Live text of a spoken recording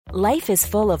Life is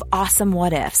full of awesome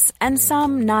what-ifs, and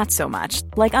some not so much,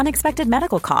 like unexpected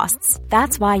medical costs.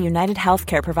 That's why United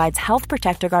Healthcare provides Health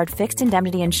Protector Guard fixed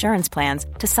indemnity insurance plans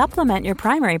to supplement your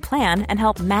primary plan and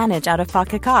help manage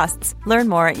out-of-pocket costs. Learn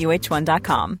more at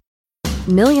uh1.com.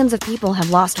 Millions of people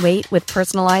have lost weight with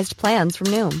personalized plans from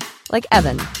Noom. Like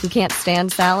Evan, who can't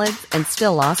stand salads and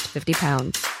still lost 50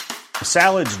 pounds.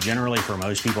 Salads generally for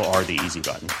most people are the easy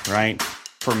button, right?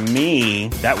 For me,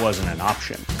 that wasn't an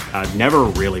option. I never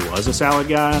really was a salad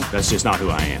guy. That's just not who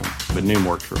I am. But Noom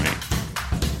worked for me.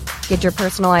 Get your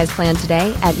personalized plan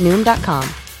today at Noom.com.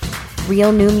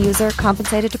 Real Noom user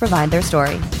compensated to provide their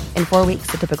story. In 4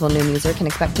 weeks, the typical Noom user can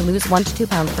expect to lose 1 to 2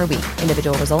 pounds per week.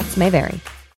 Individual results may vary.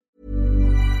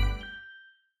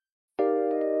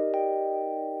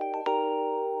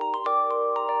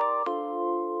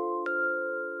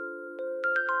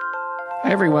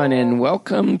 Hi, everyone, and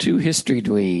welcome to History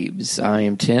Dweebs. I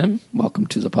am Tim. Welcome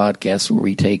to the podcast where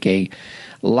we take a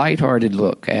lighthearted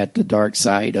look at the dark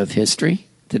side of history.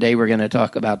 Today we're going to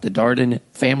talk about the Darden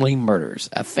family murders,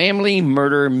 a family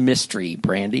murder mystery,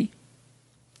 Brandy.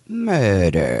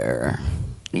 Murder.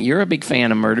 You're a big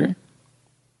fan of murder.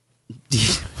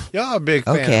 You're a big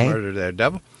fan of murder there,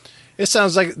 Devil. This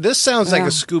sounds like a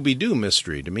Scooby-Doo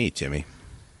mystery to me, Timmy.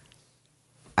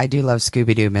 I do love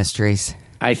Scooby-Doo mysteries.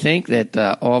 I think that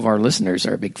all of our listeners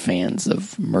are big fans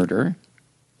of murder.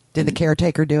 Did the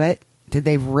caretaker do it? Did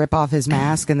they rip off his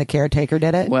mask and the caretaker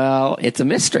did it? Well, it's a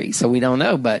mystery, so we don't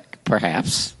know, but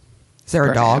perhaps. Is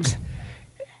there a dog?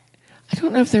 I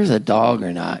don't know if there's a dog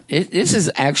or not. This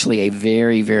is actually a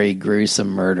very, very gruesome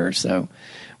murder, so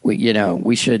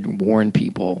we should warn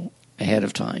people ahead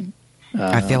of time.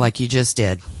 I feel like you just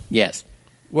did. Yes.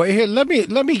 Well, here, let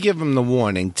me give them the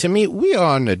warning. Timmy, we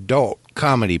are an adult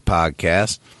comedy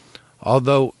podcast,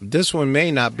 although this one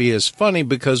may not be as funny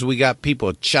because we got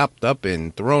people chopped up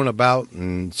and thrown about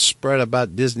and spread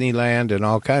about Disneyland and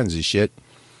all kinds of shit.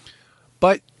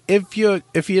 But if you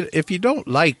don't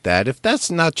like that, if that's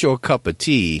not your cup of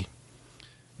tea,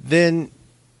 then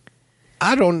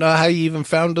I don't know how you even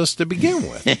found us to begin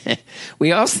with.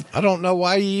 I don't know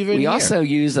why you even. We here. also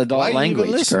use adult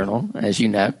language, Colonel, as you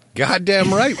know.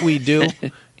 Goddamn right we do.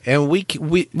 And would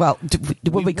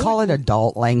we call it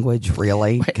adult language,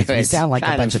 really? Because we sound like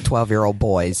a bunch of 12-year-old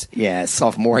boys. Yeah,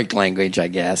 sophomoric language, I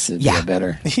guess, would be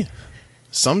better.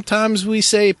 Sometimes we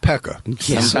say pecker.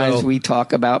 Yeah. Sometimes we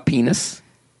talk about penis.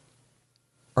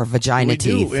 Or vagina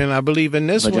teeth. Do, and I believe in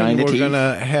this Vagina one we're teeth. going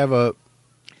to have a...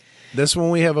 This one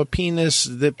we have a penis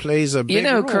that plays a big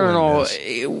role Colonel,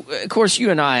 in this. of course, you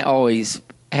and I always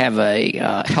have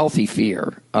a healthy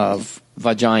fear of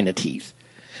vagina teeth.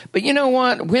 But you know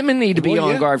what? Women need to be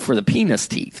on guard for the penis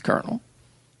teeth, Colonel.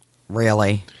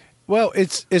 Really? Well,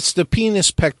 it's the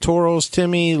penis pectorals,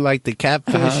 Timmy, like the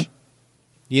catfish. Uh-huh.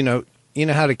 You know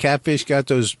how the catfish got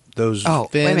those fins?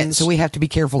 Wait a minute. So we have to be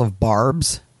careful of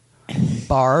barbs?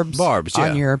 Barbs? Barbs,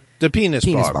 yeah. On your the penis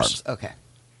barbs. barbs. Okay.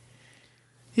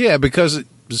 Yeah, because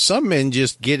some men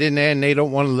just get in there and they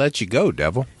don't want to let you go,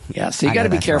 Devil. Yeah, so you got to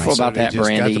be careful about that, So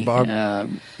they just got the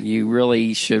Brandy. You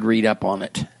really should read up on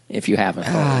it if you haven't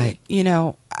already.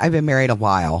 I've been married a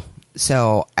while,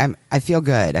 so I feel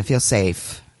good. I feel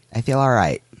safe. I feel all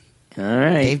right. All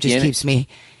right. Dave just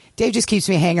keeps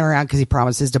me hanging around because he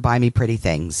promises to buy me pretty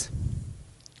things.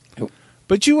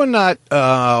 But you are not.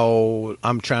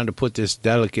 I'm trying to put this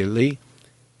delicately.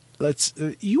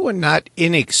 You are not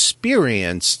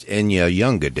inexperienced in your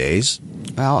younger days.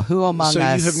 Well, who among us? So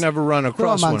you have never run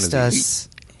across one of these. Us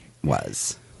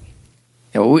was.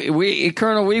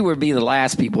 Colonel, we would be the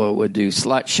last people who would do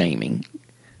slut shaming.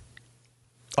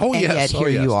 Oh, and yes. Yet here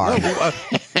you are.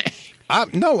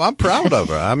 I'm proud of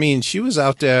her. I mean, she was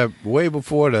out there way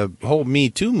before the whole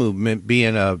Me Too movement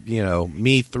being a,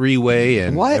 me three-way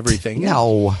and everything.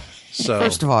 No. So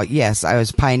first of all, yes, I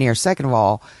was a pioneer. Second of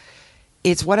all,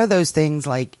 it's one of those things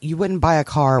like you wouldn't buy a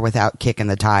car without kicking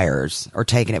the tires or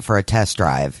taking it for a test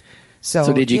drive.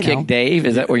 So did you kick Dave?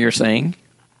 Is that what you're saying?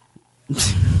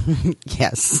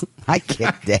 Yes, I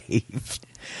kicked Dave.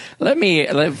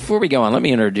 Before we go on, let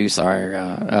me introduce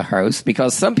our host,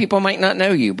 because some people might not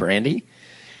know you, Brandy.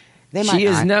 They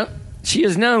might not. She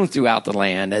is known throughout the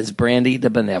land as Brandy the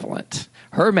Benevolent.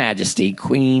 Her Majesty,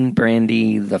 Queen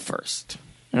Brandy the First.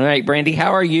 All right, Brandy,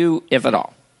 how are you, if at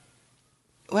all?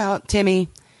 Well, Timmy,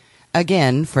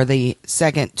 again, for the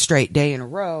second straight day in a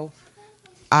row,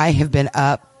 I have been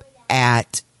up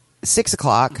at 6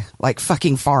 o'clock, like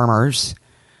fucking farmers,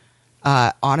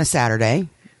 on a Saturday.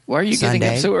 Why are you Sunday.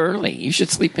 getting up so early? You should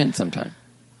sleep in sometime.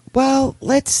 Well,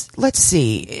 let's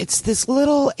see. It's this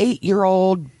little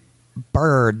 8-year-old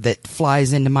bird that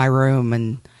flies into my room,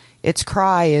 and its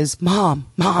cry is, "Mom,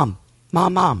 Mom,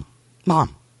 Mom,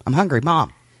 I'm hungry,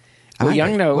 Mom. Well,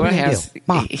 young Noah What are you gonna has, do?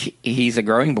 Mom. he's a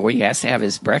growing boy. He has to have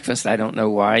his breakfast. I don't know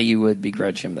why you would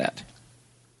begrudge him that.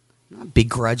 I'm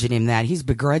begrudging him that. He's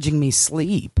begrudging me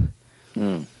sleep.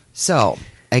 Hmm. So,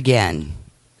 again,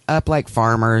 up like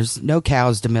farmers, no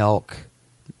cows to milk,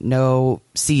 no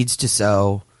seeds to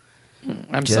sow.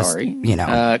 I'm Just, sorry. you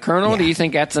know, Colonel, do yeah. you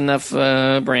think that's enough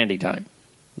brandy time?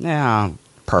 Yeah,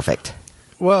 perfect.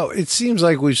 Well, it seems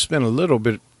like we've spent a little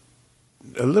bit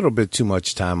too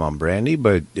much time on Brandy,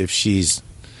 but if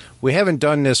we haven't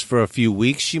done this for a few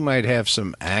weeks, she might have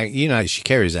some, she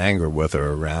carries anger with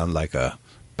her around like a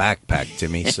backpack to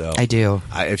me. So I do.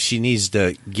 If she needs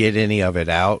to get any of it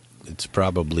out, it's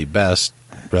probably best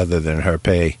rather than her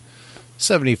pay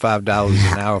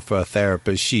 $75 an hour for a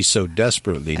therapist she so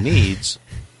desperately needs.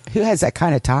 Who has that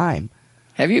kind of time?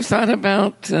 Have you thought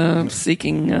about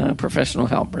seeking professional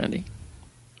help, Brandy?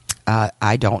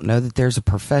 I don't know that there's a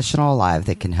professional alive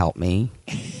that can help me,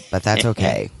 but that's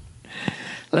okay.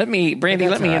 Brandy, But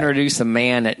that's let me all right. introduce a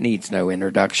man that needs no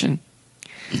introduction.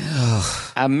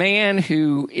 A man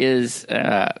who is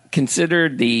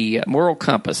considered the moral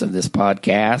compass of this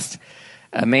podcast.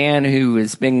 A man who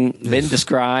has been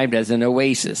described as an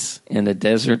oasis in the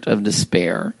desert of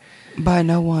despair. By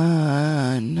no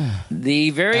one. The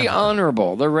very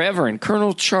honorable, the Reverend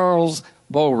Colonel Charles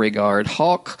Beauregard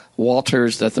Hawk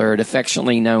Walters III,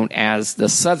 affectionately known as the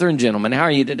Southern Gentleman. How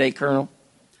are you today, Colonel?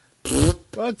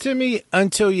 Well, Timmy,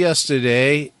 until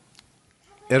yesterday,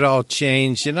 it all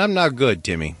changed, and I'm not good,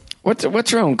 Timmy.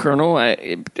 What's wrong, Colonel?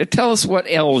 Tell us what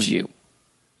ails you.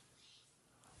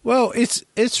 Well,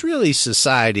 it's really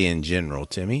society in general,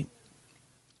 Timmy.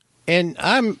 And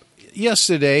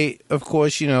yesterday, of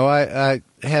course, I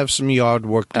have some yard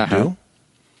work to do.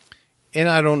 And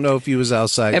I don't know if he was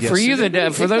outside And for yesterday.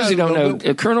 for those who don't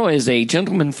know, Colonel is a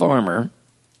gentleman farmer,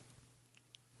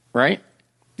 right?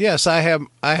 Yes, I have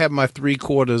my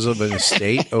 3/4 of an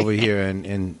estate over here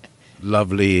in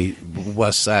lovely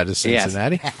west side of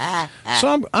Cincinnati. Yes.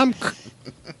 So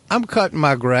I'm cutting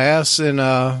my grass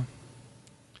and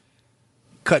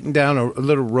cutting down a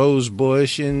little rose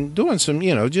bush and doing some,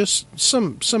 just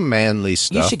some manly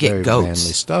stuff. You should get very goats.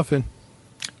 manly stuff. And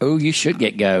Oh, you should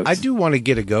get goats. I do want to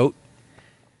get a goat.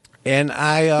 And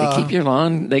They keep your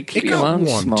lawn. They keep it your got lawn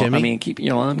warm, small. Timmy. I mean, keep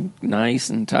your lawn nice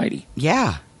and tidy.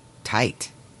 Yeah,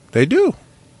 tight. they do.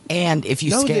 And if you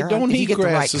No, scare they don't them, if eat you get the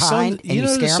right grass. kind and you the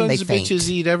scare them, they sons of faint. bitches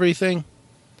eat everything.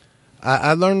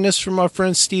 I learned this from our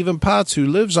friend Stephen Potts, who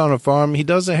lives on a farm. He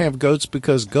doesn't have goats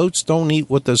because goats don't eat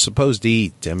what they're supposed to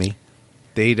eat, Timmy.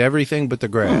 They eat everything but the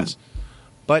grass.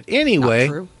 But anyway,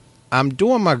 Not true. I'm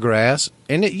doing my grass,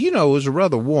 and it was a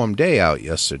rather warm day out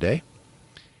yesterday.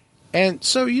 And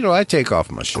so, I take off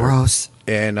my shirt. Gross.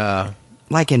 And,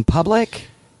 Like in public?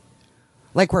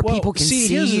 Like where well, people can see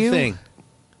here's you? the thing.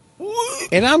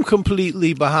 And I'm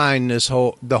completely behind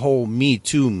the whole Me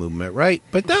Too movement, right?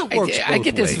 But that works I both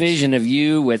get this ways. vision of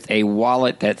you with a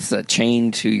wallet that's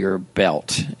chained to your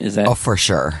belt. Is that? Oh, for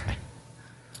sure.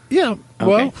 Yeah,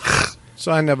 well,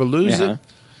 so I never lose Yeah. it.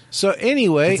 So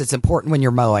anyway, 'Cause it's important when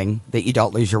you're mowing that you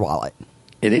don't lose your wallet.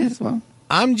 It is. Well,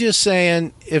 I'm just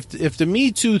saying if the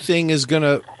Me Too thing is going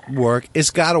to work,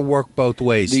 it's got to work both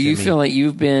ways. do you Timmy. feel like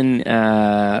you've been?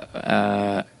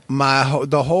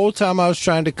 The whole time I was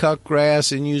trying to cut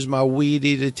grass and use my weed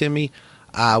eater, Timmy,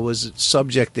 I was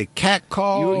subject to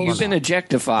catcalls. You've been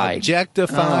objectified.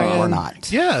 objectifying. No, we're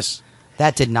not. Yes.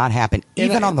 That did not happen.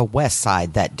 And Even I- on the west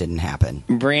side, that didn't happen.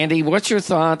 Brandy, what's your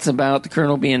thoughts about the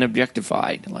Colonel being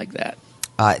objectified like that?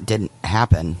 It didn't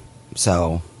happen.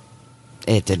 So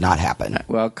it did not happen.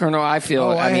 Well, Colonel, I feel.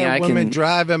 Oh, I mean, had I women can.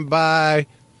 driving by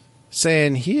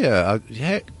saying, "Here,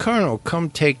 hey, Colonel,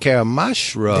 come take care of my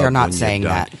shrub." They're not when you're saying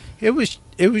done." that. It was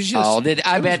just. Oh,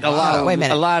 I it bet was wild. Wait a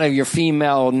minute. a lot of your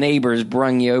female neighbors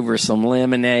brung you over some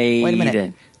lemonade. Wait a minute.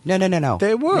 and- No.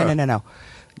 They were. No.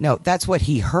 No, that's what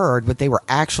he heard. What they were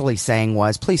actually saying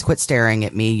was, please quit staring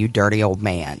at me, you dirty old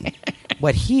man.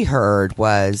 What he heard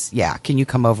was, yeah, can you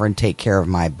come over and take care of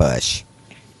my bush?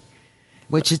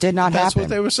 Which did not That's happen. what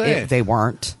they were saying. They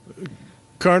weren't.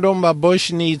 Colonel, my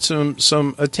bush needs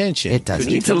some attention. It does. Could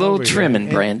you Needs a come little over here?" trimming,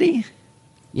 And- Brandy.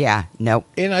 Yeah, no.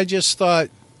 And I just thought,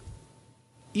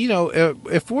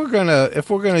 if we're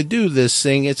gonna do this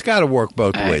thing, it's got to work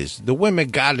both ways. The women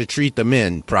got to treat the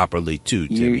men properly too.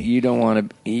 Timmy. You don't want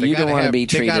to you don't gotta want to have- be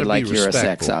they treated gotta like be you're a sex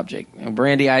respectful. object,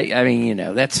 Brandy. I mean,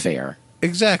 that's fair.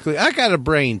 Exactly. I got a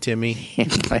brain, Timmy.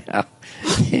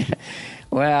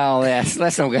 well,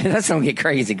 let's don't get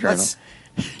crazy, Colonel.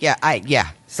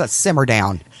 So simmer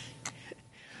down.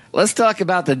 Let's talk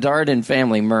about the Darden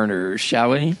family murder,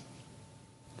 shall we?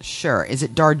 Sure. Is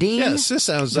it Dardine? Yes, this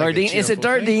sounds like Dardine. Is it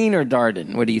Dardine or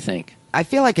Dardenne? What do you think? I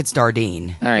feel like it's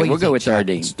Dardine. All right, we'll go with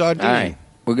Dardine. It's Dardine. All right,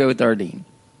 we'll go with Dardine.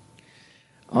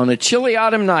 On a chilly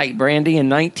autumn night, Brandy, in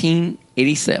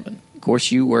 1987. Of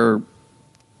course, you were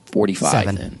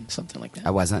 45 then, something like that.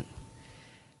 I wasn't.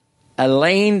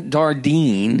 Elaine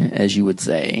Dardine, as you would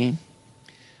say,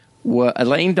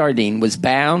 Elaine Dardine was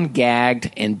bound,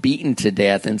 gagged, and beaten to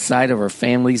death inside of her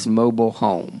family's mobile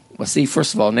home. Well, see,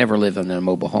 first of all, never live in a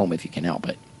mobile home if you can help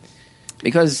it.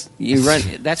 Because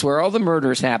that's where all the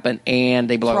murders happen, and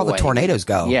they blow away. That's where all the tornadoes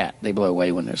go. Yeah, they blow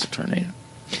away when there's a tornado.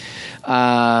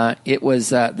 It was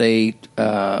the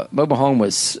mobile home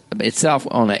was itself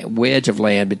on a wedge of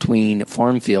land between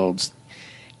farm fields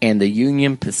and the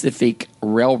Union Pacific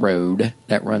Railroad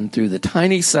that run through the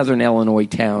tiny southern Illinois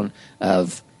town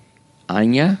of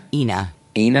Ina, Illinois.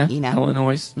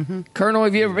 Mm-hmm. Colonel,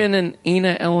 have you ever been in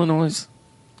Ina, Illinois?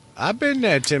 I've been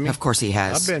there, Timmy. Of course he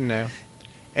has. I've been there.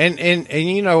 And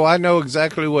you know, I know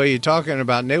exactly what you're talking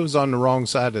about, and it was on the wrong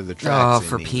side of the tracks. Oh,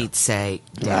 for Pete's sake.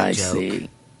 I joke. see.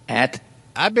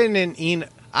 I've been in Ina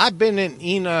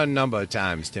a number of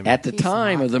times, Timmy. At the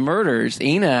time of the murders,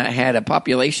 Ina had a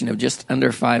population of just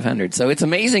under 500. So it's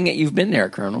amazing that you've been there,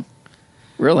 Colonel.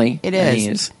 Really? It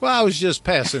is. Well, I was just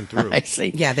passing through. I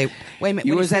see. Yeah, wait a minute.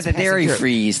 You was at the dairy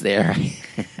freeze there.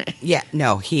 Yeah,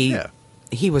 no, he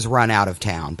was run out of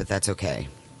town, but that's okay.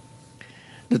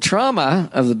 The trauma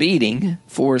of the beating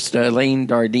forced Elaine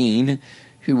Dardine,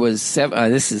 who was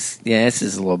this is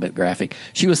a little bit graphic.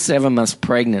 She was 7 months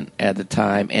pregnant at the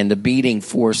time, and the beating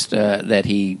forced that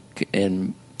he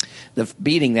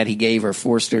gave her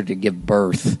forced her to give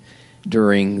birth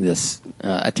during this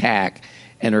attack,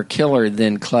 and her killer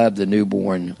then clubbed the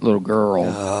newborn little girl.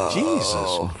 Oh,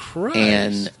 Jesus Christ!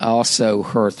 And also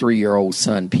her 3-year-old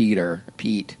son,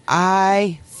 Pete.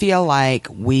 I feel like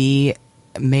we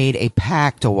made a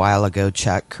pact a while ago,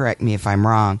 Chuck. Correct me if I'm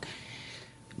wrong.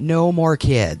 No more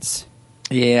kids.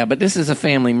 Yeah, but this is a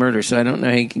family murder, so I don't know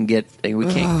how you can get. We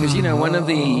can't because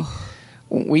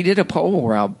we did a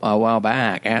poll a while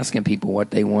back asking people what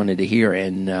they wanted to hear,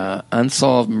 and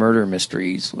unsolved murder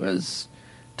mysteries was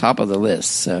top of the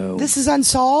list. So this is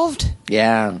unsolved.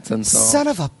 Yeah, it's unsolved. Son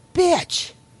of a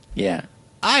bitch. Yeah.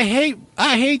 I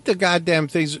hate the goddamn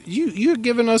things. You're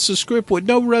giving us a script with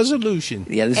no resolution.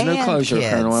 Yeah, there's no closure, kids.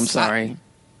 Colonel. I'm sorry.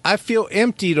 I feel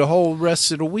empty the whole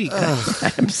rest of the week.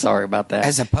 I'm sorry about that.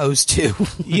 As opposed to,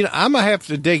 I'm gonna have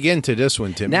to dig into this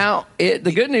one, Tim. Now, the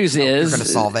good news is we're gonna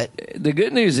solve it. The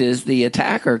good news is the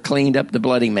attacker cleaned up the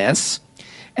bloody mess,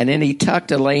 and then he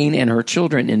tucked Elaine and her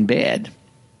children in bed.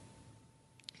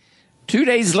 2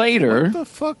 days later, what the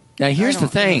fuck? Now here's the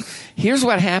thing. Here's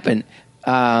what happened.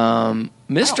 Mr.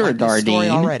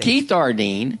 Dardine, Keith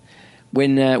Dardine,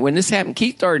 when this happened,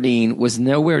 Keith Dardine was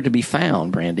nowhere to be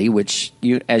found, Brandy, which,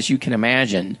 as you can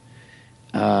imagine,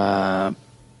 will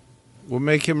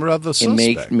make him rather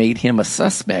suspect. Made him a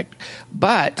suspect.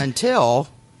 But until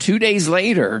 2 days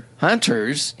later,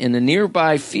 hunters in the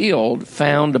nearby field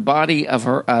found the body of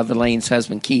Elaine's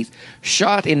husband, Keith,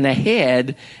 shot in the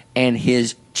head, and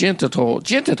his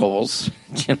genitals.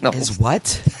 His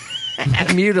what?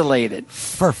 Mutilated.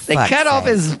 They cut off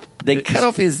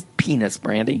his penis,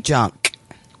 Brandy. Junk.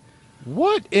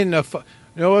 What in the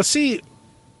well, see,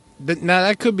 now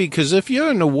that could be because if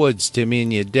you're in the woods, Timmy,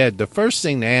 and you're dead, the first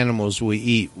thing the animals will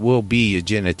eat will be your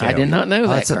genitalia. I did not know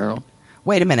that, Colonel.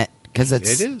 Wait a minute, because it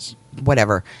is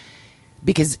whatever.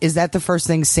 Because is that the first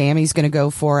thing Sammy's going to go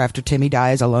for after Timmy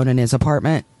dies alone in his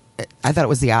apartment? I thought it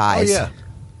was the eyes. Oh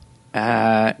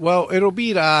yeah. Well, it'll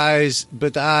be the eyes,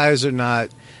 but the eyes are not.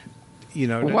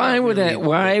 Why would a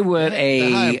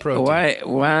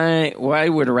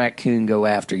raccoon go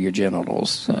after your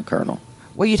genitals, Colonel?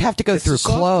 Well, you'd have to go through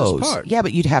clothes. Yeah,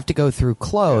 but you'd have to go through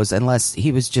clothes unless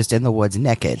he was just in the woods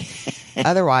naked.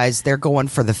 Otherwise, they're going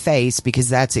for the face because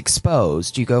that's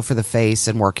exposed. You go for the face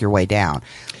and work your way down.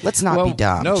 Let's not be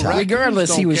dumb. No,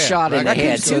 regardless, he was shot in the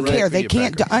head. Raccoons do care. They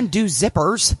can't undo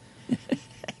zippers.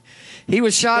 He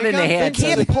was shot in the head. They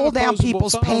can't pull down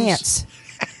people's pants.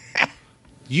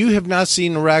 You have not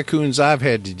seen the raccoons I've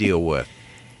had to deal with.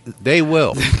 They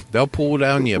will. They'll pull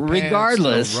down your pants.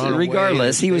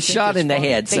 Regardless, he was shot in the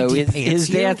head, so his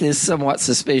death is somewhat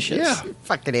suspicious. Yeah.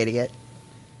 Fucking idiot.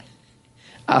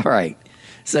 All right.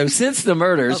 So since the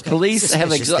murders, police have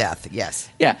death. Yes.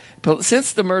 Yeah.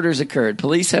 Since the murders occurred,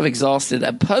 police have exhausted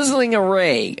a puzzling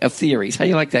array of theories. How do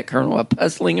you like that, Colonel? A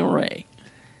puzzling array.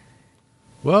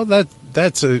 Well,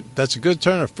 that's a good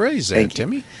turn of phrase there,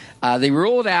 Timmy. They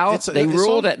ruled out. They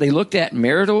looked at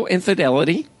marital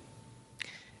infidelity.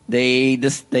 They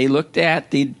looked at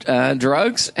the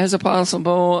drugs as a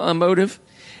possible motive.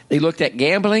 They looked at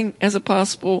gambling as a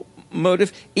possible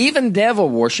motive, even devil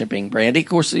worshipping, Brandy, of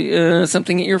course,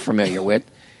 something that you're familiar with.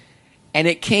 And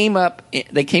they came up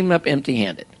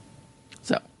empty-handed.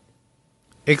 So,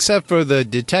 except for the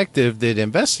detective that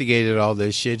investigated all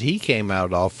this shit, he came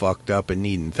out all fucked up and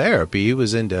needing therapy. He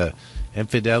was into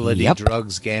infidelity,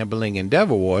 drugs, gambling, and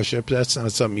devil worship. That's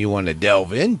not something you want to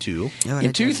delve into.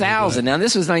 In 2000, now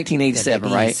this was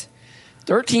 1987, right?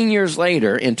 13 years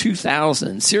later, in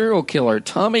 2000, serial killer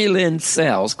Tommy Lynn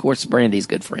Sells, of course, Brandy's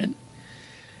good friend,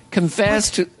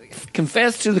 confessed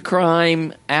to the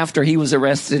crime after he was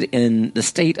arrested in the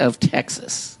state of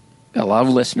Texas. Got a lot of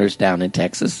listeners down in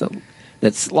Texas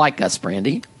that's like us,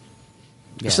 Brandy.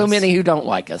 There's so many who don't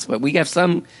like us, but we have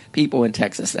some people in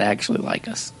Texas that actually like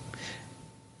us.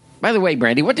 By the way,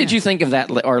 Brandy, what did you think of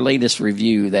that? Our latest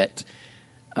review that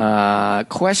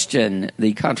questioned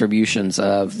the contributions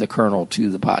of the Colonel to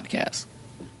the podcast?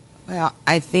 Well,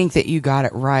 I think that you got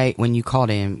it right when you called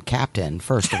him captain.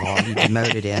 First of all, you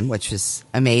demoted him, which was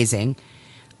amazing.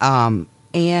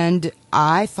 And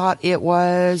I thought it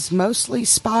was mostly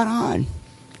spot on.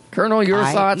 Colonel, your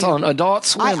thoughts on Adult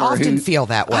Swimmer? I often feel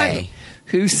that way.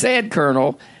 Who said,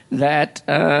 Colonel, that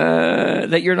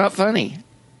that you're not funny?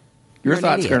 Your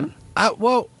thoughts, Colonel?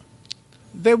 Well,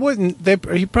 they wouldn't.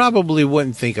 He probably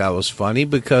wouldn't think I was funny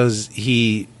because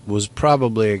he was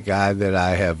probably a guy that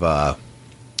I have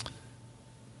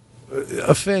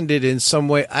offended in some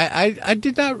way. I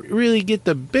did not really get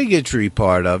the bigotry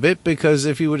part of it, because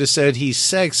if he would have said he's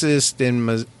sexist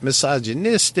and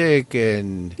misogynistic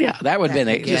and that would have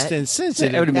been just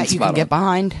insensitive, that would have been that you can get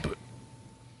behind.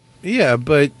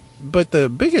 But the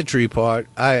bigotry part,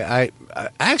 I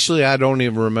actually I don't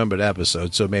even remember the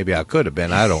episode, so maybe I could have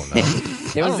been. I don't know.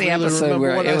 It was the episode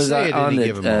where it was on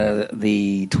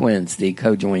the twins, the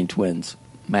co-joined twins.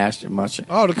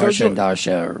 Marsha and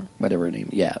Dasha, or whatever her name.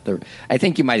 Yeah, I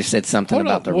think you might have said something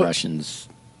about the Russians.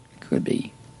 Could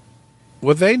be.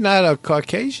 Were they not a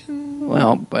Caucasian?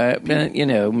 Well, but maybe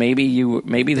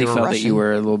they felt Russian. that you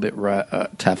were a little bit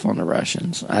tough on the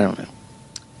Russians. I don't know.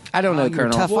 I don't know,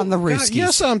 Colonel. Tough on the Ruskies.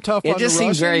 Yes, I'm tough on the Russians. It just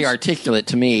seems very articulate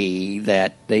to me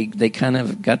that they kind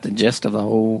of got the gist of the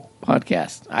whole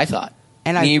podcast, I thought.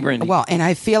 And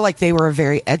I feel like they were a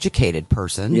very educated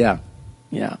person. Yeah.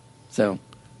 So.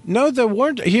 No, they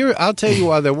weren't. Here, I'll tell you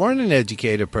why they weren't an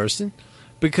educated person.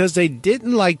 Because they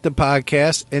didn't like the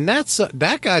podcast, and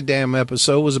that goddamn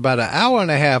episode was about an hour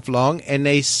and a half long, and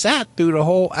they sat through the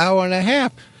whole hour and a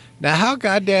half. Now, how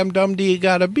goddamn dumb do you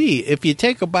gotta be? If you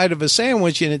take a bite of a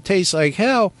sandwich and it tastes like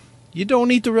hell, you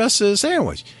don't eat the rest of the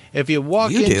sandwich. If you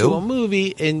walk into a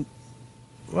movie and,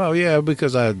 well, yeah,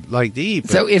 because I like to eat.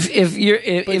 So if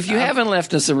you haven't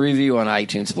left us a review on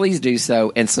iTunes, please do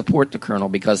so and support the Colonel,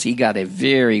 because he got a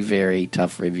very, very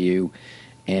tough review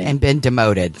and been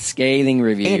demoted, scathing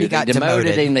review. And he got they demoted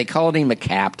demoted. him. They called him a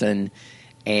captain,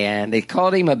 and they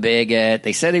called him a bigot.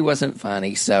 They said he wasn't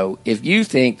funny. So if you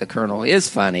think the Colonel is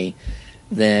funny,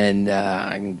 then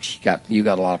you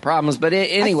got a lot of problems. But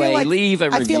anyway, leave a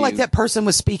review. I feel like that person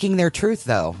was speaking their truth,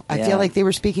 though. I feel like they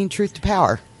were speaking truth to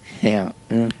power. Yeah.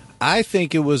 I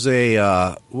think it was we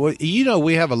have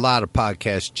a lot of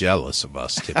podcasts jealous of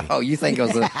us, Timmy. Oh, you think it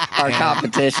was our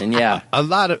competition? Yeah. A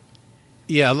lot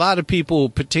of people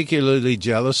particularly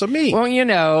jealous of me. Well,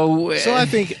 so I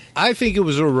think it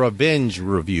was a revenge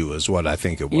review, is what I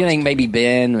think it was. You think maybe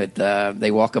Ben with They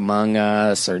Walk Among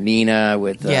Us, or Nina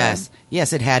with yes,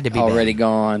 it had to be already Ben.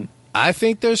 gone. I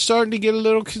think they're starting to get a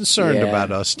little concerned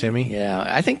about us, Timmy. Yeah,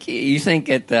 I think you think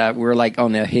that we're like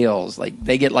on the hills, like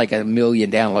they get like 1 million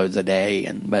downloads a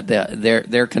day, but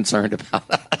they're concerned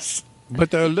about us.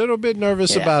 But they're a little bit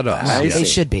nervous about us. They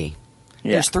should be.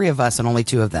 Yeah. There's 3 of us and only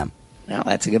 2 of them. Well,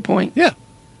 that's a good point. Yeah.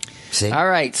 See? All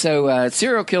right, so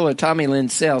serial killer Tommy Lynn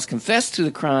Sells confessed to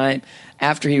the crime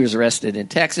after he was arrested in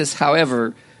Texas.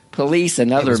 However, police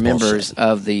and other members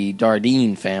of the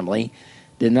Dardenne family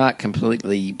did not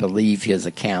completely believe his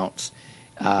accounts,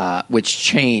 which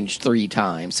changed 3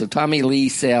 times. So Tommy Lee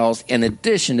Sells, in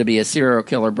addition to be a serial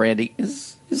killer, Brandy,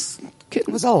 was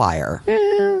a liar.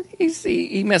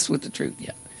 He messed with the truth,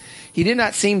 yeah. He did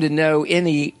not seem to know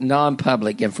any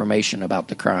non-public information about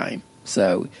the crime.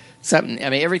 So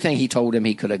everything he told him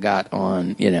he could have got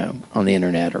on the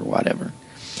internet or whatever.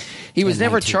 He was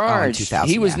never charged.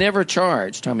 He was never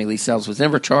charged. Tommy Lee Sells was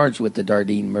never charged with the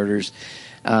Dardenne murders.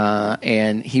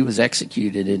 And he was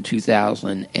executed in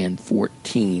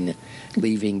 2014,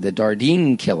 leaving the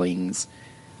Dardenne killings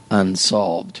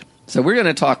unsolved. So we're going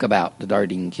to talk about the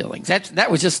Dardenne killings.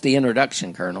 That was just the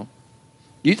introduction, Colonel.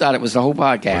 You thought it was the whole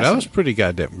podcast. Well, that was pretty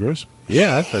goddamn gross.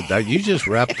 Yeah, I thought that you just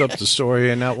wrapped up the story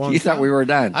in that one. You thought we were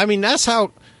done. I mean, that's how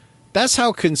That's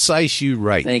how concise you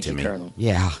write. Thank to you, me. Colonel.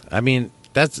 Yeah. I mean,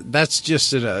 that's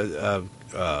just a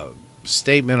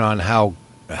statement on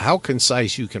how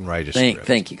concise you can write a script.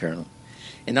 Thank you, Colonel.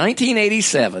 In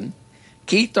 1987,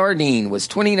 Keith Dardeen was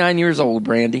 29 years old,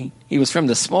 Brandy. He was from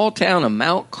the small town of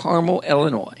Mount Carmel,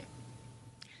 Illinois.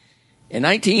 In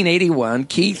 1981,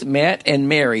 Keith met and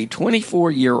married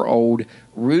 24-year-old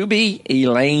Ruby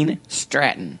Elaine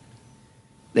Stratton.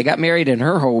 They got married in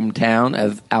her hometown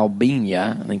of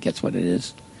Albina. I think that's what it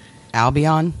is.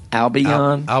 Albion?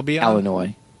 Albion, Albion?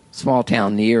 Illinois. Small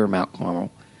town near Mount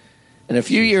Carmel. And a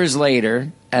few years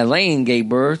later, Elaine gave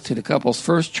birth to the couple's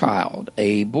first child,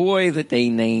 a boy that they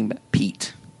named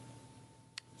Pete.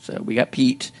 So we got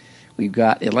Pete, we've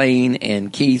got Elaine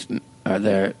and Keith.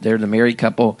 They're the married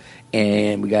couple,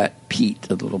 and we got Pete,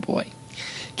 the little boy.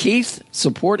 Keith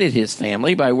supported his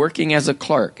family by working as a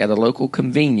clerk at a local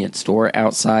convenience store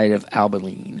outside of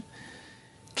Albion.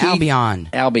 Albion.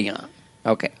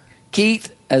 Okay.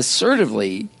 Keith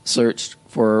assertively searched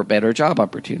for better job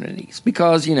opportunities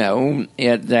because,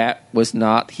 that was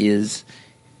not his,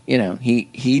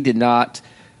 he did not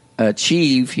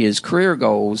achieve his career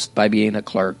goals by being a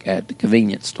clerk at the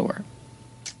convenience store.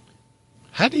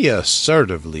 How do you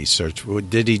assertively search?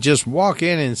 Did he just walk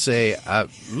in and say,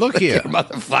 look here,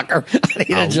 motherfucker, I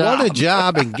need a job. I want a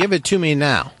job and give it to me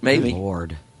now? Maybe. Good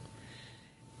Lord.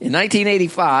 In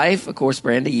 1985, of course,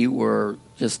 Brandy, you were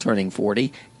just turning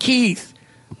 40. Keith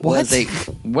was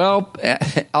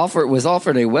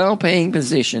offered a well-paying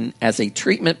position as a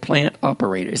treatment plant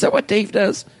operator. Is that what Dave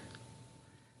does?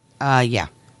 Yeah.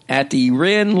 At the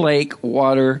Wren Lake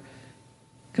Water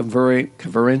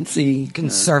Conservancy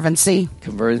District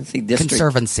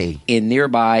Conservancy. in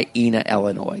nearby Ena,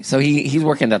 Illinois. So he's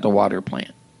working at the water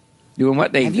plant, doing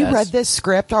what Dave Have does. you read this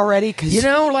script already? 'Cause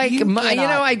I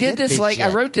did this I I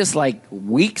wrote this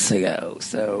weeks ago.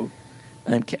 So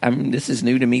this is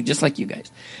new to me, just like you guys.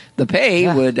 The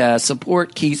pay would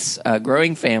support Keith's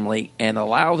growing family and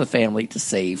allow the family to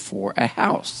save for a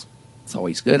house. It's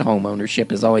always good. Home ownership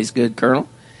is always good, Colonel.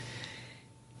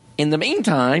 In the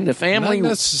meantime, the family... Not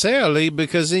necessarily,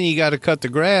 because then you got to cut the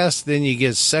grass, then you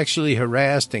get sexually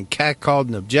harassed and catcalled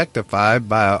and objectified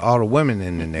by all the women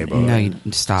in the neighborhood.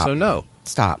 No, stop. So no.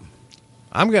 Stop.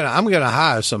 I'm gonna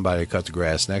hire somebody to cut the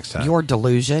grass next time. Your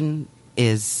delusion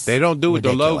is They don't do it to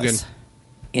ridiculous. Logan.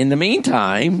 In the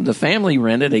meantime, the family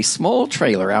rented a small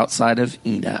trailer outside of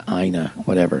Ina,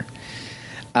 whatever.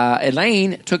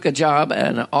 Elaine took a job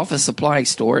at an office supply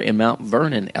store in Mount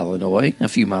Vernon, Illinois, a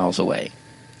few miles away.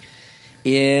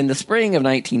 In the spring of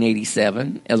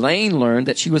 1987, Elaine learned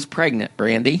that she was pregnant,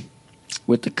 Brandy,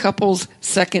 with the couple's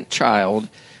second child,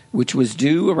 which was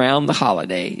due around the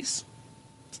holidays.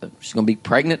 So she's going to be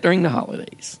pregnant during the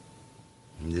holidays.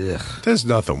 Ugh. There's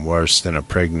nothing worse than a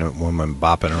pregnant woman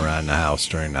bopping around the house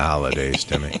during the holidays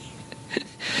to me.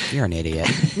 You're an idiot.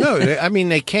 No,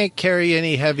 they can't carry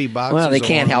any heavy boxes. Well, they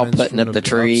can't help ornaments putting from up the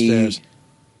tree. upstairs.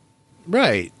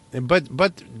 Right.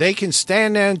 But they can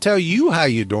stand there and tell you how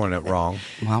you're doing it wrong.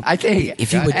 Well, I think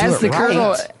if you would do as it the right.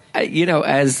 Colonel,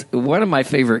 as one of my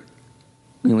favorite,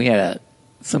 we had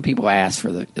some people asked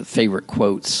for the favorite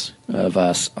quotes of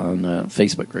us on the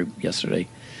Facebook group yesterday.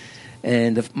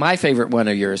 And my favorite one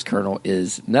of yours, Colonel,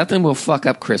 is "Nothing will fuck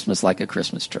up Christmas like a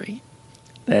Christmas tree."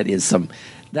 That is some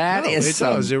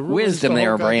wisdom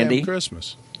there, Brandy.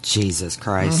 Christmas. Jesus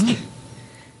Christ. Mm-hmm.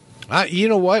 You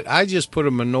know what? I just put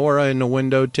a menorah in the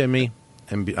window, Timmy,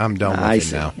 and I'm done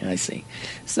with it now. I see.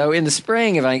 So in the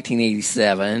spring of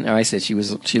 1987, I said she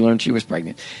learned she was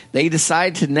pregnant. They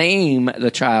decided to name the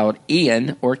child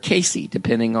Ian or Casey,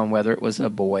 depending on whether it was a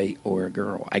boy or a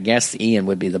girl. I guess Ian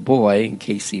would be the boy and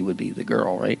Casey would be the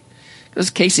girl, right? Because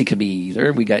Casey could be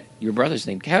either. We got your brother's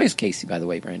name. How is Casey, by the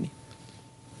way, Brandy?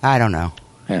 I don't know.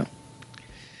 Yeah.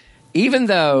 Even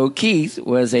though Keith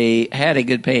had a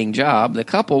good paying job, the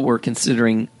couple were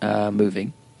considering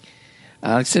moving.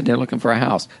 Like I said, they're looking for a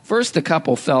house. First, the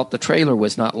couple felt the trailer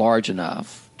was not large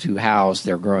enough to house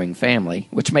their growing family,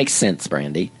 which makes sense,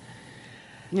 Brandy.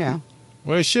 Yeah.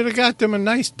 Well, he should have got them a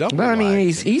nice double. But I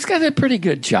mean, he's got a pretty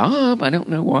good job. I don't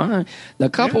know why. The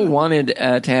couple wanted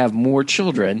to have more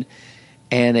children,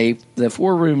 and the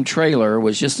 4-room trailer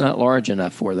was just not large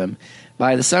enough for them.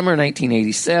 By the summer of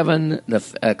 1987,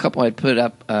 the couple had put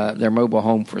up their mobile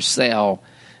home for sale,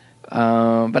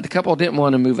 but the couple didn't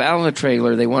want to move out of the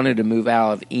trailer. They wanted to move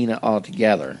out of Ena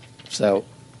altogether. So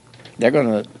they're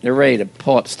ready to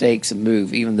pull up stakes and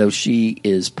move, even though she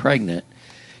is pregnant.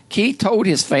 Keith told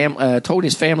his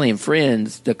family and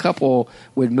friends the couple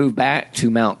would move back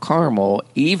to Mount Carmel,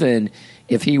 even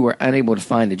if he were unable to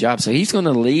find a job. So he's going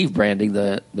to leave, Brandy,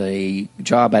 the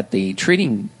job at the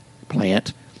treating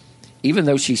plant, even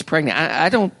though she's pregnant. I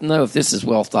don't know if this is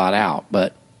well thought out,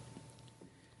 but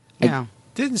Yeah.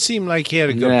 Didn't seem like he had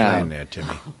a good plan there, Timmy.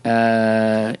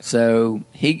 so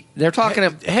they're talking.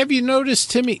 Have you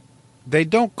noticed, Timmy? They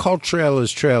don't call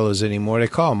trailers anymore. They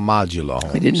call them modular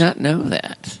homes. I did not know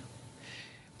that.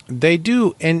 They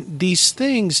do, and these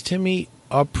things, Timmy,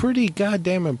 are pretty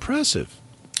goddamn impressive.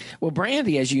 Well,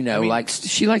 Brandy, as you know, likes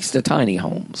the tiny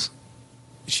homes.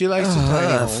 She likes the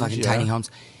tiny homes. Fucking tiny homes.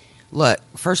 Look,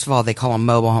 first of all, they call them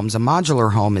mobile homes. A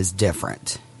modular home is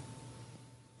different.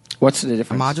 What's the A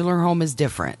difference? modular home is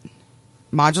different.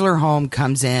 Modular home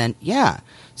comes in,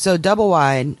 So double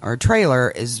wide or trailer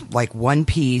is like one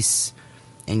piece,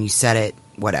 and you set it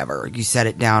whatever. You set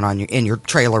it down on in your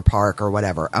trailer park or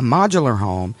whatever. A modular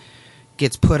home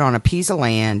gets put on a piece of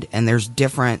land, and there's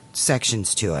different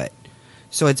sections to it.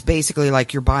 So it's basically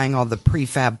like you're buying all the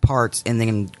prefab parts and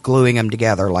then gluing them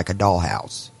together like a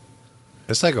dollhouse.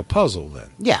 It's like a puzzle,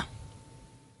 then. Yeah.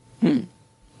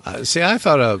 See, I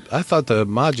thought the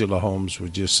modular homes were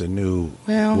just a new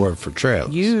word for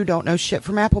trailers. You don't know shit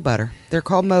from apple butter. They're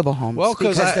called mobile homes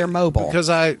because they're mobile.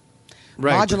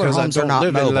 Modular homes are not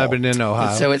live mobile. in Lebanon,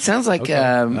 Ohio. So it sounds like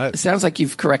Okay. it sounds like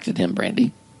you've corrected him,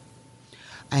 Brandy.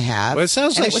 I have. Well, it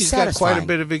sounds and like it was she's got quite a satisfying.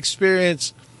 bit of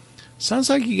experience. Sounds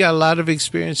like you got a lot of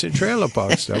experience in trailer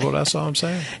parks, Devil. That's all I'm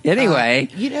saying. Anyway,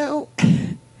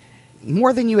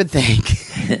 more than you would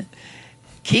think.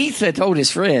 Keith had told his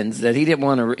friends that he didn't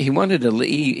want to. He wanted to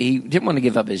leave. He didn't want to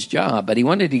give up his job, but he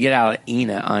wanted to get out of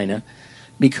Ina,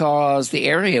 because the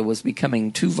area was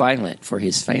becoming too violent for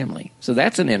his family. So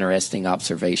that's an interesting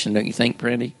observation, don't you think,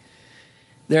 Brandy?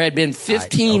 There had been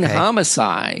 15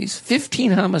 homicides.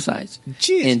 15 homicides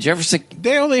in Jefferson.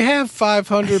 They only have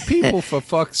 500 people, for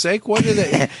fuck's sake. What do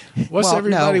they? What's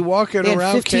everybody walking they had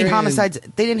around? 15 carrying? homicides.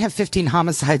 They didn't have 15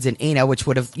 homicides in Eno, which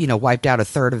would have wiped out a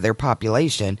third of their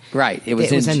population. Right. It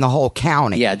was in the whole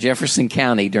county. Yeah, Jefferson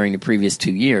County during the previous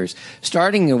 2 years,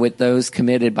 starting with those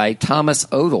committed by Thomas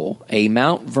Odell, a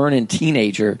Mount Vernon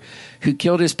teenager who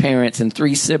killed his parents and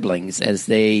 3 siblings as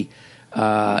they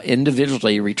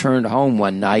individually returned home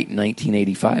one night in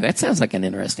 1985. That sounds like an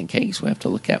interesting case. We have to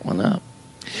look that one up.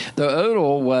 The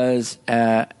Odell was,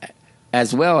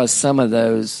 as well as some of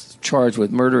those charged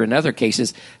with murder in other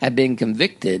cases, had been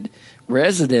convicted.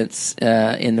 Residents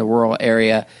in the rural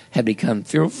area had become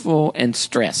fearful and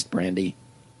stressed, Brandy.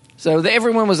 So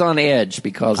everyone was on edge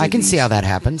because I can see how that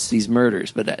happens. These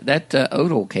murders. But that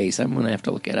Odell case, I'm going to have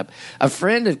to look it up. A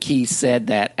friend of Keith said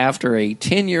that after a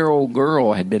 10-year-old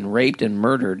girl had been raped and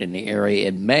murdered in the area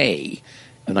in May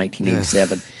of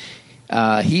 1987,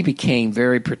 he became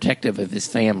very protective of his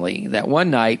family. That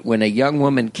one night when a young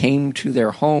woman came to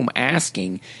their home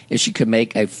asking if she could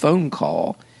make a phone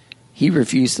call, he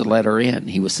refused to let her in.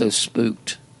 He was so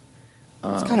spooked.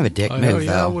 It's kind of a dick move, I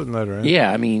though. wouldn't let her in.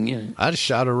 Yeah, I mean, I'd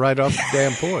shot her right off the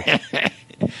damn porch.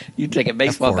 You take a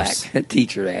baseball bat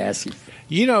teacher to ask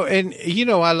you.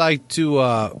 I like to,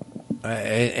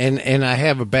 and I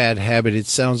have a bad habit. It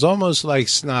sounds almost like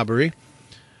snobbery,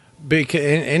 because,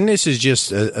 and this is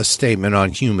just a statement on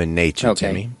human nature,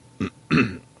 Timmy.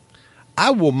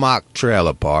 I will mock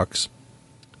trailer parks,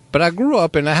 but I grew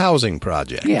up in a housing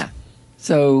project. Yeah.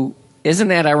 So isn't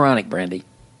that ironic, Brandy?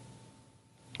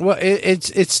 Well,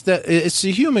 it's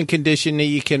the human condition that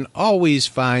you can always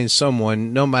find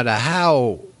someone, no matter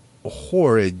how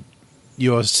horrid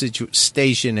your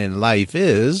station in life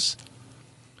is,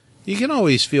 you can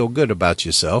always feel good about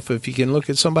yourself if you can look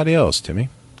at somebody else, Timmy.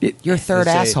 Your third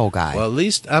asshole guy. Well, at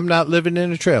least I'm not living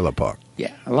in a trailer park.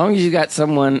 Yeah, as long as you got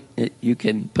someone you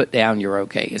can put down, you're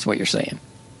okay, is what you're saying.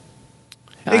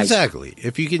 Exactly.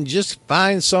 If you can just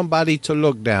find somebody to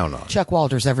look down on. Chuck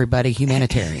Walters, everybody,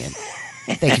 humanitarian.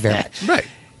 Thank you very much. Right.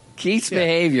 Keith's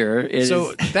behavior is...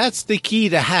 So that's the key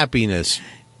to happiness,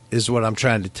 is what I'm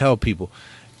trying to tell people.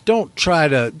 Don't try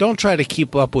to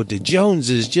keep up with the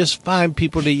Joneses. Just find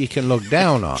people that you can look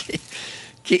down on.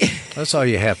 That's all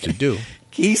you have to do.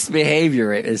 Keith's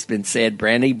behavior, it has been said,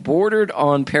 Brandy, bordered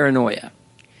on paranoia.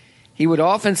 He would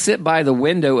often sit by the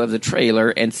window of the trailer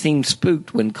and seem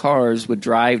spooked when cars would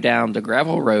drive down the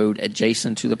gravel road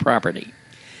adjacent to the property.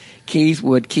 Keith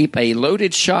would keep a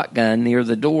loaded shotgun near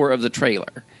the door of the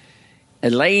trailer.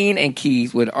 Elaine and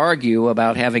Keith would argue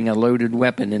about having a loaded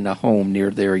weapon in the home near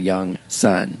their young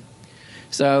son.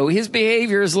 So his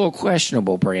behavior is a little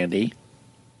questionable, Brandy.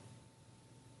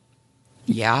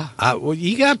 Yeah. Well,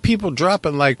 you got people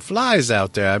dropping like flies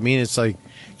out there. I mean, it's like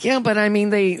Yeah, but I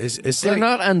mean, they're like,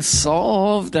 not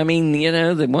unsolved. I mean,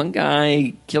 the one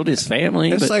guy killed his family.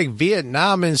 It's like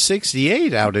Vietnam in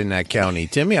 '68 out in that county,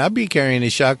 Timmy. I'd be carrying a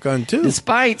shotgun too.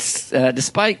 Despite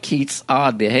Keith's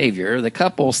odd behavior, the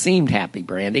couple seemed happy,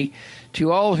 Brandy.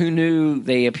 To all who knew,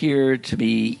 they appeared to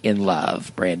be in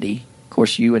love, Brandy. Of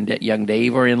course, you and young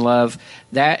Dave are in love.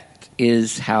 That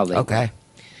is how they were.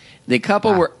 The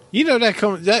couple were... You know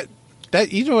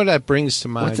you know what that brings to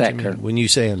mind, What's that, Timmy, Kurt? when you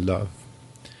say in love?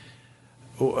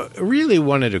 Really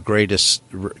one of the greatest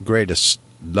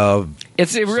love.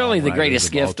 It's really the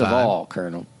greatest gift of time. all,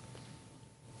 Colonel.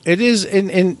 It is,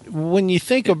 and when you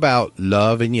think about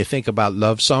love and you think about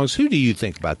love songs, who do you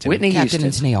think about, Timmy? Whitney Captain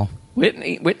Houston. and Tennille.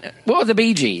 Whitney, well, the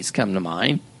Bee Gees come to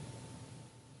mind.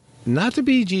 Not the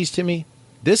Bee Gees, Timmy.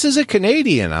 This is a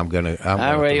Canadian. You're going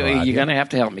to have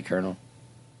to help me, Colonel.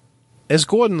 It's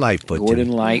Gordon Lightfoot. Gordon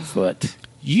Timmy. Lightfoot.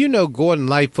 You know, Gordon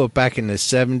Lightfoot back in the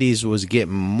 70s was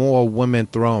getting more women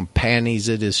throwing panties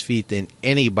at his feet than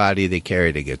anybody that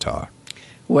carried a guitar.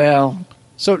 Well,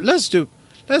 so let's do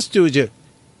it.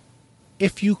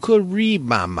 If you could read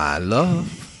my mind,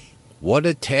 love, what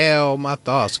a tale my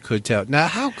thoughts could tell. Now,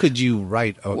 how could you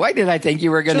write a... Why did I think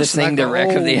you were going to sing like the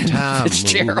wreck of the old-time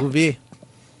Fitzgerald? movie.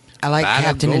 I like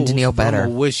Captain and Tennille better.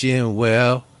 Wishing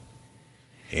well.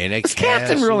 Is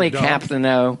Captain really Captain,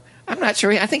 though? I'm not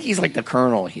sure. I think he's like the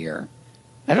Colonel here.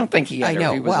 I don't think he... I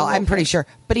know. Well, I'm pretty sure.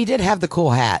 But he did have the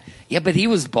cool hat. Yeah, but he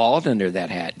was bald under that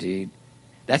hat, dude.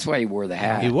 That's why he wore the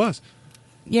hat. He was.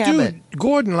 Yeah, dude,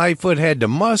 Gordon Lightfoot had the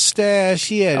mustache.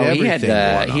 He had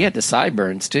everything. He had the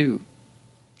sideburns, too.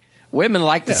 Women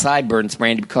like the sideburns,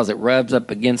 Brandy, because it rubs up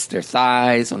against their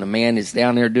thighs when a man is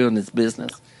down there doing his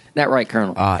business. Isn't that right,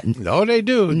 Colonel? No, they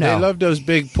do. No. They love those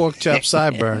big pork chop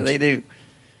sideburns. They do.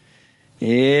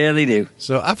 Yeah, they do.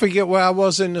 So I forget where I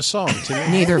was in the song.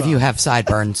 Neither of you have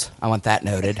sideburns. I want that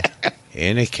noted.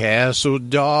 In a castle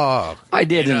dark. I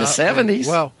did in the 70s.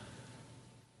 Well,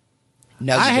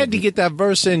 no, I had to get that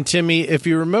verse in, Timmy. If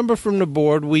you remember from the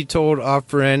board, we told our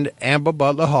friend Amber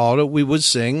Butler Hall that we would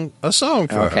sing a song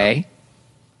for her.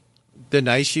 The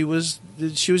night she was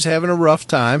having a rough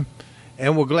time.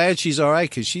 And we're glad she's all right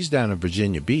because she's down in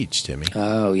Virginia Beach, Timmy.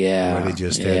 Oh, yeah. Where they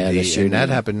just had and that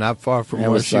happened not far from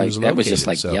where she was located. That was just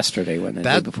like yesterday, wasn't it? The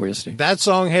day before yesterday. That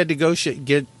song had to go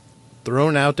get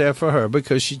thrown out there for her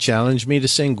because she challenged me to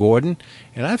sing Gordon,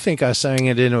 and I think I sang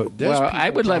it in a... Well, I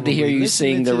would love to hear you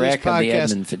sing The Wreck of the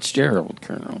Edmund Fitzgerald,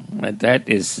 Colonel. That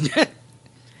is...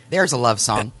 There's a love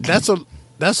song. That's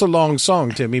a long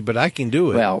song, Timmy, but I can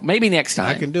do it. Well, maybe next time.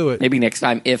 I can do it. Maybe next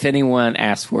time. If anyone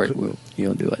asks for it,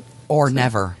 you'll do it. Or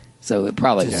never. So it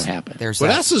probably won't happen.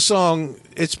 That's a song.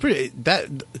 It's pretty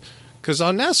because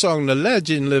on that song the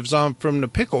legend lives on from the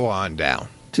Pickle on down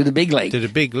to the big lake. To the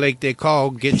big lake they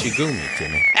call Gitchagoonie,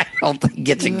 Timmy. I don't think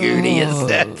Gitchagoonie is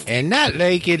that. And that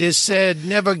lake, it is said,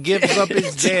 never gives up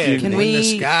its dead. Can the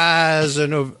skies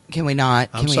and can we not?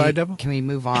 I'm sorry, Devil? Can we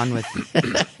move on with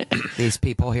these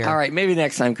people here? All right, maybe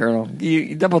next time, Colonel.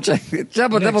 You double check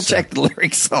the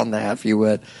lyrics on that if you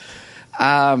would.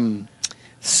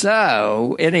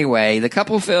 So, anyway, the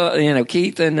couple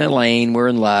Keith and Elaine were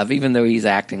in love, even though he's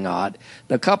acting odd.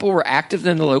 The couple were active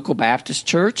in the local Baptist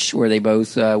church, where they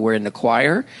both were in the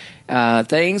choir.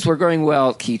 Things were going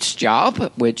well at Keith's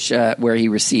job, where he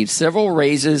received several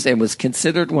raises and was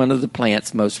considered one of the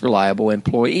plant's most reliable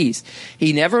employees.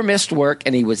 He never missed work,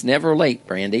 and he was never late,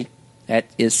 Brandy. That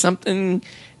is something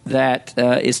that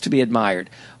is to be admired.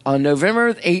 On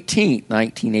November 18th,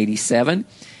 1987...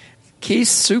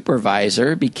 Keith's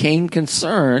supervisor became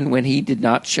concerned when he did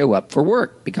not show up for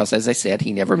work because, as I said,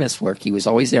 he never missed work. He was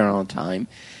always there on time.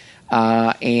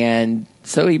 And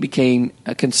so he became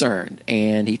concerned.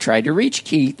 And he tried to reach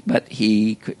Keith, but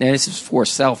and this was before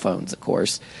cell phones, of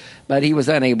course, but he was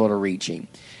unable to reach him.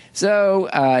 So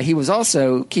he was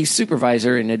also, Keith's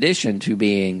supervisor, in addition to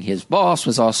being his boss,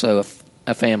 was also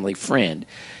a family friend.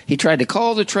 He tried to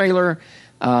call the trailer,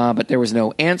 but there was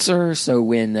no answer, so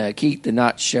when Keith did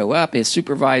not show up, his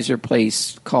supervisor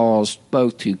placed calls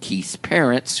both to Keith's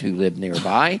parents, who lived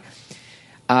nearby,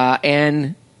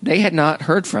 and they had not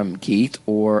heard from Keith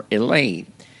or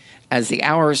Elaine. As the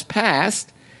hours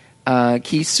passed,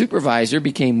 Keith's supervisor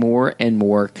became more and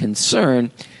more concerned.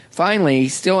 Finally,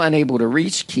 still unable to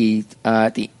reach Keith,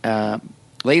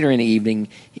 later in the evening,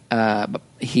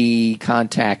 he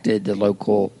contacted the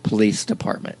local police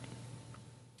department.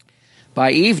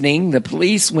 By evening, the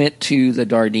police went to the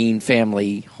Dardeen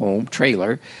family home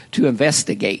trailer to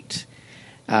investigate.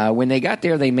 When they got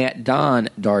there, they met Don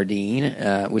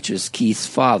Dardeen, which is Keith's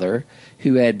father,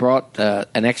 who had brought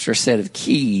an extra set of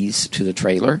keys to the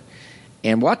trailer.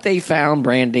 And what they found,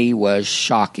 Brandy, was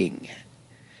shocking.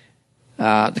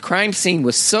 The crime scene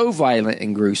was so violent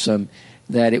and gruesome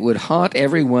that it would haunt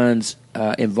everyone's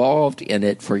involved in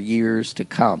it for years to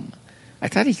come. I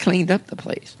thought he cleaned up the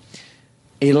place.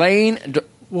 Elaine...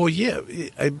 Well, yeah,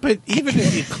 but even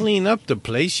if you clean up the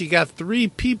place, you got 3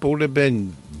 people that have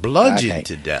been bludgeoned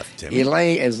to death, Timmy.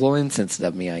 Elaine is a little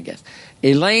insensitive of me, I guess.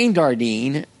 Elaine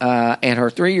Dardeen and her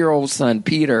 3-year-old son,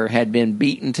 Peter, had been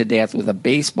beaten to death with a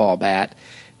baseball bat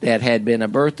that had been a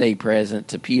birthday present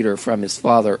to Peter from his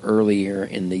father earlier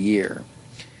in the year.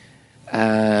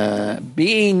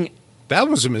 That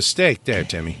was a mistake there,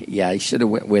 Timmy. Yeah, I should have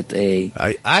went with a...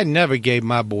 I never gave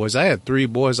my boys... I had 3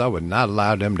 boys. I would not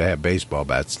allow them to have baseball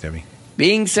bats, Timmy.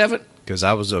 Being 7... Because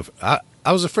I was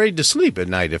afraid to sleep at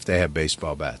night if they had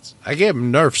baseball bats. I gave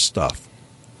them Nerf stuff.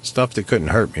 Stuff that couldn't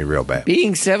hurt me real bad.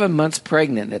 Being 7 months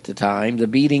pregnant at the time, the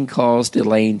beating caused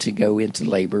Elaine to go into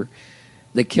labor.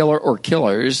 The killer or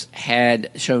killers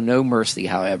had shown no mercy,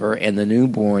 however, and the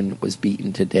newborn was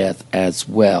beaten to death as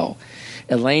well.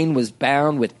 Elaine was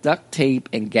bound with duct tape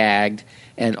and gagged,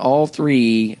 and all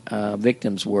 3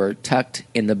 victims were tucked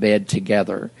in the bed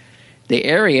together. The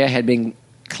area had been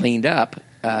cleaned up,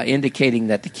 indicating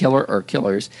that the killer or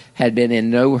killers had been in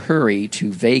no hurry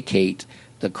to vacate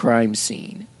the crime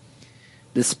scene.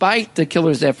 Despite the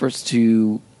killer's efforts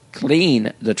to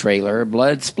clean the trailer,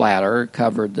 blood splatter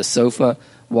covered the sofa,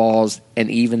 walls,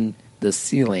 and even the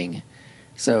ceiling.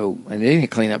 So, and they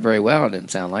didn't clean up very well, it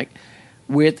didn't sound like.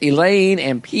 With Elaine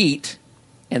and Pete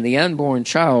and the unborn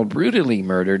child brutally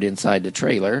murdered inside the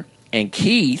trailer, and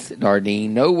Keith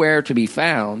Dardeen nowhere to be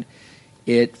found,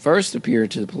 it first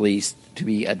appeared to the police to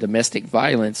be a domestic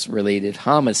violence-related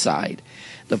homicide.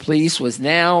 The police was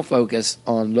now focused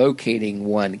on locating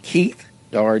one Keith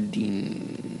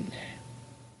Dardeen.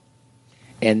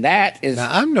 And that is...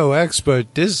 Now, I'm no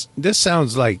expert. This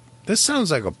sounds like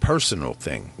a personal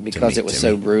thing. Because it was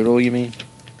so brutal, you mean?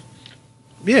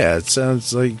 Yeah, it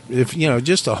sounds like if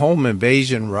just a home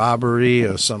invasion, robbery,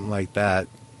 or something like that.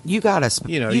 You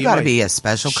gotta be a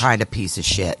special kind of piece of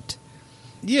shit.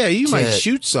 Yeah, you might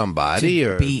shoot somebody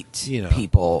or beat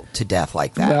people to death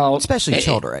like that, especially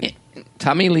children.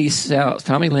 Tommy Lynn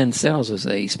Sells is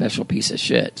a special piece of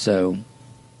shit, so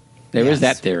there is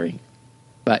that theory.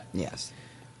 But yes.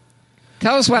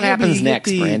 Tell us what happens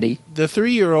next, Brandy. The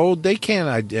 3-year-old, they can't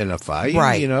identify.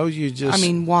 Right. You just... I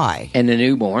mean, why? And the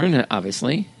newborn,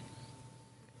 obviously.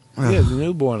 Yeah, the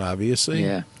newborn, obviously.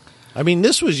 Yeah. I mean,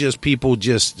 this was just people,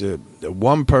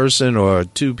 one person or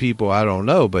 2 people, I don't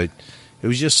know, but it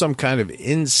was just some kind of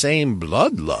insane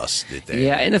bloodlust that they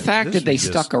had. And the fact that they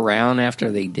stuck around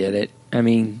after they did it, I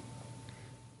mean...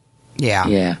 Yeah.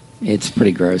 Yeah, it's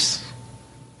pretty gross.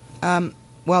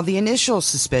 Well, the initial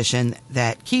suspicion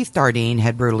that Keith Dardeen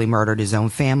had brutally murdered his own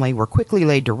family were quickly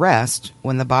laid to rest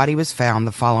when the body was found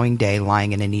the following day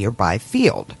lying in a nearby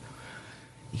field.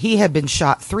 He had been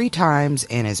shot 3 times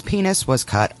and his penis was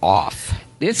cut off.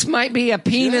 This might be a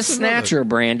penis snatcher,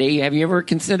 Brandy. Have you ever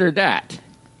considered that?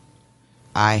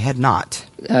 I had not.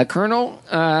 Colonel,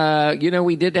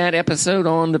 we did that episode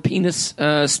on the penis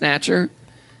snatcher.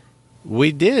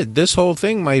 We did. This whole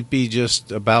thing might be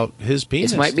just about his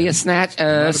penis. This might be a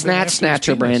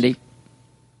snatcher, Brandy.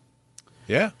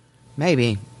 Yeah.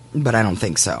 Maybe, but I don't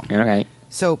think so. Okay.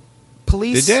 So,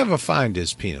 police... Did they ever find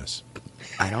his penis?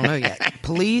 I don't know yet.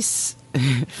 Police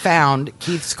found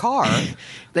Keith's car.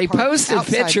 They posted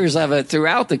pictures of it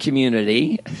throughout the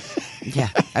community. Yeah,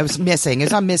 I was missing.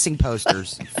 I'm missing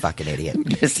posters. Fucking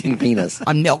idiot. Missing penis.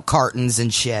 On milk cartons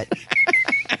and shit.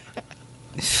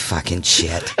 Fucking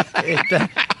shit.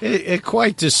 It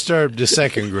quite disturbed the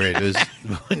 2nd graders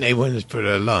when they went for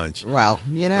their lunch. Well,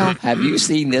 Have you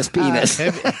seen this penis?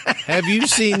 Have you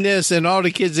seen this? And all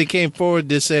the kids that came forward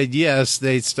that said yes,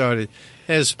 they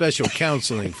had special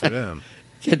counseling for them.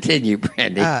 Continue,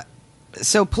 Brandy.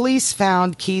 So police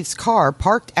found Keith's car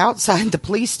parked outside the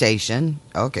police station.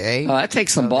 Okay. Oh, that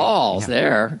takes some balls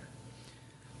there.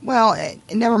 Well,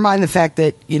 never mind the fact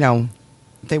that,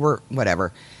 they were,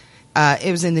 whatever.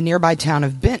 It was in the nearby town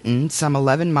of Benton, some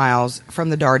 11 miles from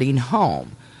the Dardeen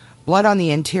home. Blood on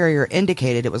the interior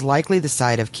indicated it was likely the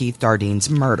site of Keith Dardeen's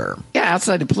murder. Yeah,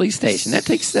 outside the police station. That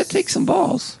takes some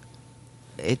balls.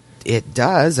 It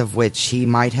does, of which he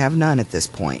might have none at this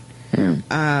point.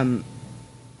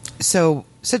 So,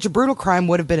 such a brutal crime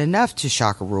would have been enough to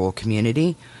shock a rural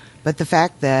community, but the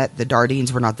fact that the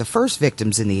Dardeens were not the first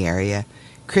victims in the area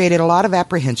created a lot of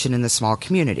apprehension in the small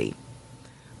community.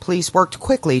 Police worked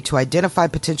quickly to identify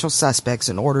potential suspects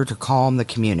in order to calm the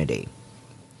community.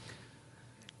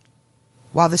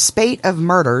 While the spate of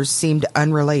murders seemed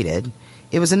unrelated,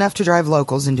 it was enough to drive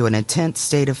locals into an intense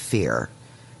state of fear.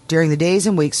 During the days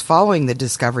and weeks following the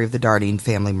discovery of the Dardeen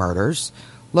family murders,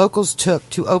 locals took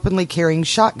to openly carrying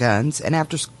shotguns and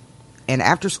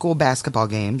after-school basketball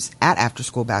games. At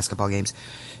after-school basketball games,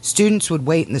 students would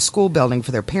wait in the school building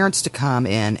for their parents to come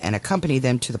in and accompany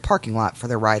them to the parking lot for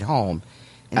their ride home,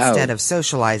 instead of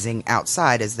socializing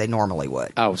outside as they normally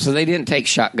would. Oh, so they didn't take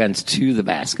shotguns to the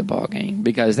basketball game,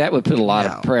 because that would put a lot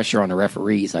of pressure on the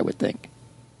referees, I would think.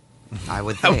 I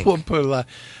would think. That would put a lot.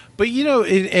 But,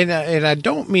 and I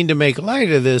don't mean to make light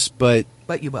of this, but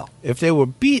you will. If they were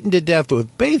beaten to death with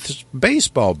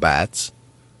baseball bats,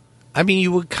 I mean,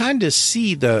 you would kind of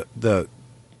see the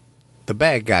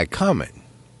bad guy coming.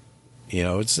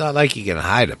 It's not like you can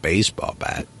hide a baseball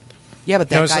bat. Yeah, but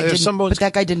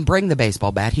that guy didn't bring the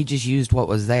baseball bat. He just used what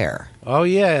was there. Oh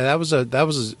yeah, that was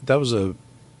a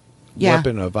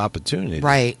weapon of opportunity.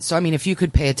 Right. So I mean, if you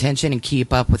could pay attention and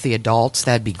keep up with the adults,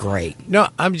 that'd be great. No,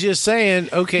 I'm just saying.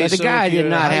 Okay, but the guy did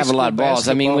not have a lot of balls.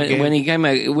 I mean, when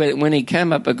he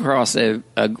came up across a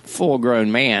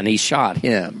full-grown man, he shot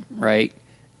him. Right.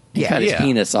 He cut his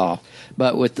penis off.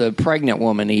 But with the pregnant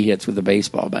woman, he hits with a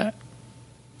baseball bat.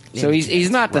 So he's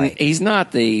not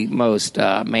the most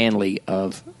manly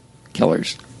of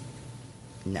killers.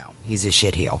 No, he's a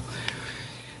shitheel.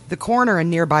 The coroner in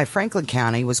nearby Franklin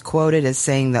County was quoted as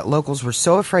saying that locals were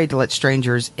so afraid to let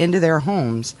strangers into their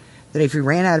homes that if he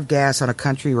ran out of gas on a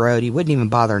country road, he wouldn't even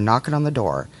bother knocking on the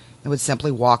door and would simply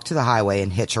walk to the highway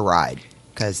and hitch a ride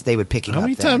because they would pick him up. How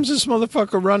many times this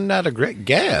motherfucker running out of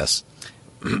gas?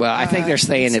 Well, I think they're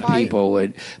saying that people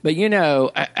would, but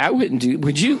I wouldn't do.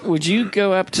 Would you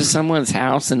go up to someone's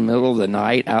house in the middle of the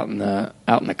night out in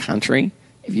the country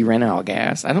if you ran out of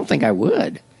gas? I don't think I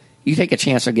would. You take a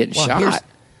chance of getting shot.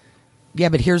 Yeah,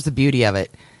 but here's the beauty of it.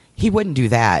 He wouldn't do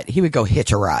that. He would go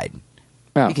hitch a ride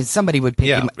because somebody would pick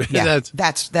him up. Yeah,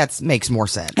 that makes more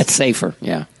sense. It's safer.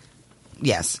 Yeah.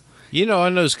 Yes.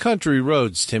 On those country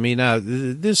roads, Timmy. Now,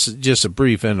 this is just a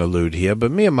brief interlude here,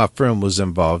 but me and my friend was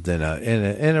involved in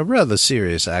a rather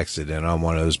serious accident on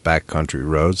one of those backcountry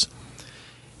roads,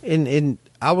 and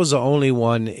I was the only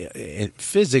one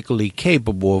physically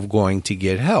capable of going to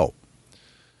get help.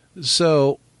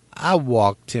 So I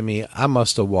walked, Timmy. I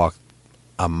must have walked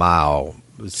a mile.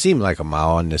 It seemed like a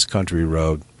mile on this country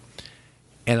road.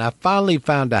 And I finally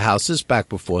found a house. This is back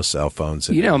before cell phones.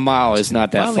 A mile is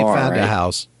not that far. Finally found a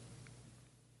house.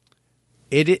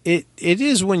 It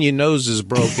is when your nose is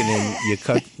broken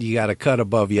and you got a cut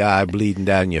above your eye bleeding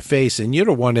down your face, and you're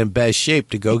the one in best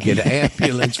shape to go get an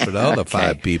ambulance for the other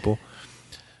 5 people.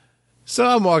 So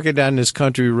I'm walking down this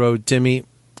country road, Timmy,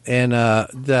 and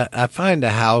I find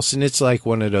a house, and it's like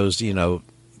one of those,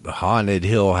 haunted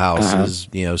hill houses,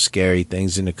 scary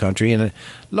things in the country, and a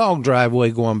long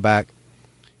driveway going back.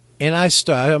 And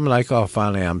I'm like, oh,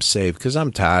 finally I'm safe because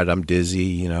I'm tired, I'm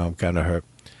dizzy, I'm kind of hurt.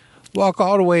 Walk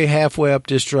all the way halfway up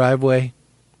this driveway.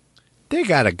 They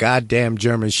got a goddamn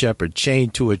German Shepherd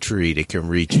chained to a tree that can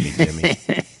reach me, Timmy.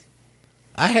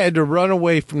 I had to run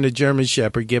away from the German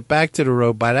Shepherd, get back to the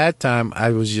road. By that time, I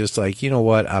was just like, you know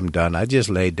what? I'm done. I just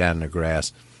laid down in the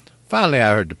grass. Finally,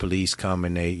 I heard the police come,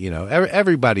 and they,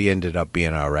 everybody ended up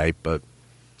being all right. But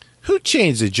who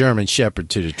chains the German Shepherd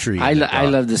to the tree? I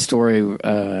love the story.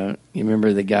 You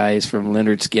remember the guys from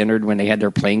Leonard Skinner when they had their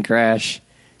plane crash?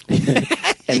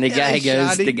 And the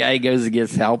guy goes and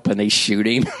gets help, and they shoot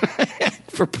him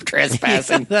for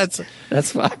trespassing. That's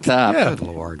fucked up. Yeah. Good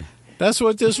Lord. That's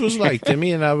what this was like to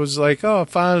me, and I was like, oh,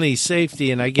 finally,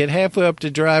 safety. And I get halfway up the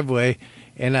driveway,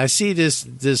 and I see this.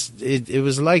 It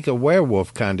was like a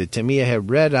werewolf kind of to me. It had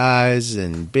red eyes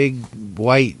and big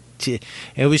white and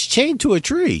it was chained to a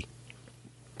tree.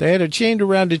 They had it chained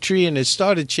around the tree, and it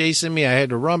started chasing me. I had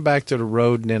to run back to the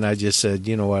road, and then I just said,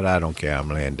 you know what, I don't care. I'm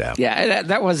laying down. Yeah,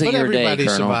 that wasn't your day, Colonel.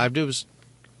 Everybody survived.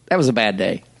 That was a bad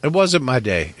day. It wasn't my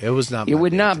day. It was not my day. It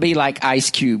would not be like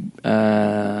Ice Cube,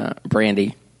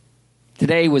 Brandy.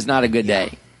 Today was not a good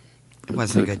day. It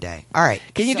wasn't a good day. All right.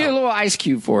 Can you do a little Ice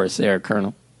Cube for us there,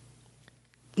 Colonel?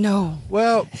 No.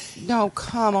 Well. No,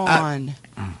 come on.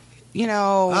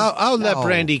 I'll let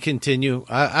Brandy continue.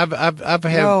 I've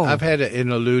had an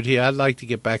interlude here. I'd like to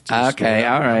get back to the story.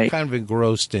 All right. I'm kind of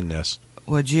engrossed in this.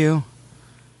 Would you?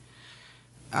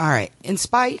 All right. In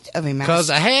spite of a because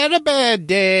I had a bad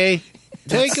day.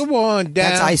 Take a one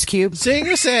down. That's Ice Cube. Sing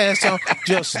a sad song.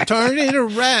 Just turn it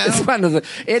around. It's one of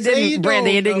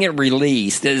Brandy, it didn't get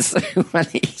released. It's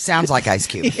funny. Sounds like Ice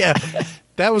Cube. Yeah,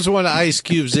 that was one of Ice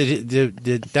Cube's.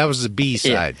 That was the B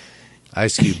side. Yeah.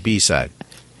 Ice Cube B side.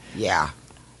 Yeah.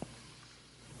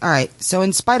 All right. So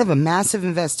in spite of a massive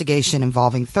investigation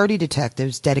involving 30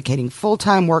 detectives dedicating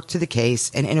full-time work to the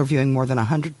case and interviewing more than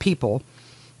 100 people,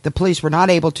 the police were not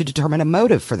able to determine a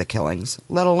motive for the killings,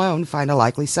 let alone find a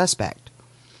likely suspect.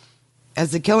 As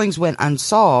the killings went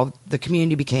unsolved, the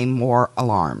community became more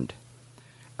alarmed.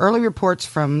 Early reports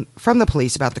from the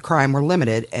police about the crime were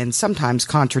limited and sometimes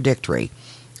contradictory,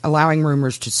 allowing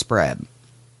rumors to spread.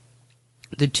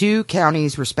 The two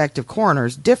counties' respective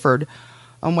coroners differed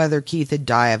on whether Keith had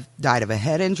died of a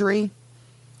head injury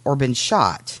or been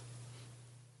shot.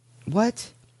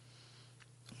 What?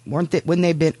 Wouldn't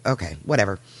they been... Okay,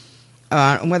 whatever.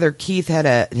 On whether Keith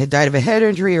had died of a head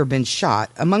injury or been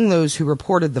shot. Among those who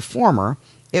reported the former,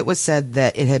 it was said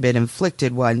that it had been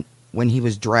inflicted when he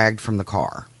was dragged from the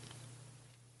car.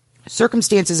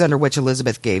 Circumstances under which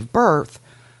Elizabeth gave birth,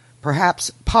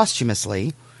 perhaps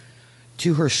posthumously,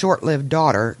 to her short-lived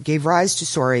daughter, gave rise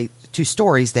to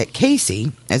stories that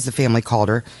Casey, as the family called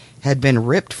her, had been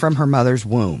ripped from her mother's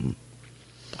womb.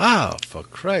 Ah, for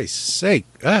Christ's sake.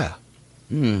 Ah.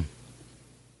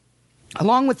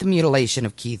 Along with the mutilation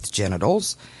of Keith's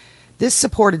genitals, this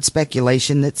supported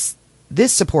speculation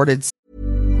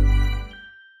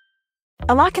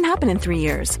A lot can happen in 3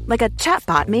 years, like a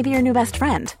chatbot may be your new best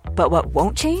friend. But what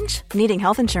won't change? Needing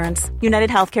health insurance. United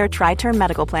Healthcare Tri-Term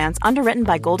Medical Plans, underwritten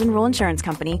by Golden Rule Insurance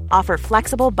Company, offer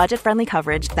flexible, budget-friendly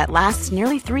coverage that lasts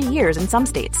nearly 3 years in some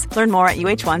states. Learn more at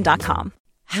uh1.com.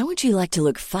 How would you like to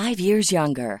look 5 years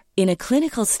younger? In a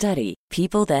clinical study,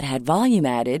 people that had volume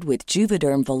added with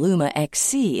Juvederm Voluma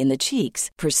XC in the cheeks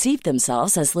perceived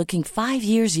themselves as looking 5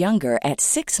 years younger at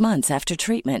 6 months after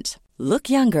treatment. Look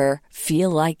younger, feel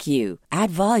like you.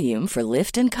 Add volume for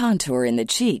lift and contour in the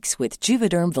cheeks with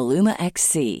Juvederm Voluma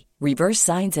XC. Reverse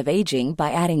signs of aging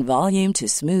by adding volume to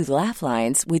smooth laugh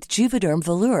lines with Juvederm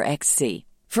Volure XC.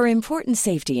 For important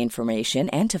safety information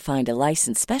and to find a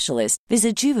licensed specialist,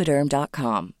 visit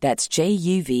Juvederm.com. That's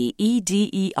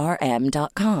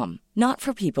JUVEDERM.com. Not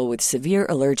for people with severe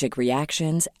allergic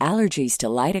reactions, allergies to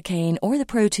lidocaine, or the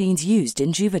proteins used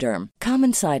in Juvederm.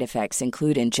 Common side effects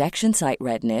include injection site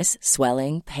redness,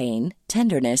 swelling, pain,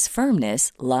 tenderness,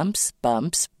 firmness, lumps,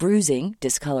 bumps, bruising,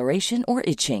 discoloration, or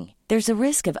itching. There's a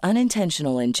risk of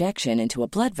unintentional injection into a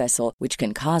blood vessel, which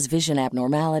can cause vision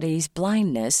abnormalities,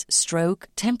 blindness, stroke,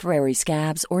 temporary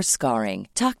scabs, or scarring.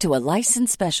 Talk to a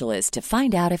licensed specialist to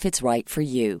find out if it's right for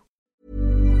you.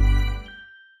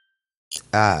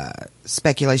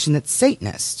 Speculation that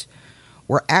Satanists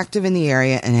were active in the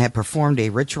area and had performed a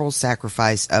ritual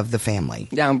sacrifice of the family.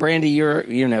 Now, Brandy,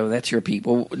 that's your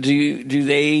people.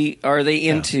 Are they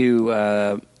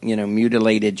into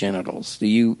mutilated genitals? Do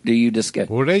you discuss?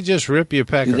 Will they just rip your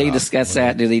pecker off? Do they discuss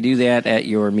that? Do they do that at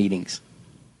your meetings?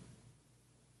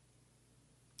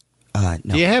 No.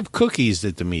 Do you have cookies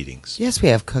at the meetings? Yes, we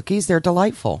have cookies. They're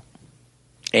delightful.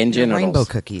 And genitals. Rainbow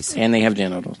cookies. And they have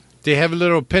genitals. They have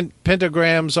little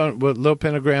pentagrams with little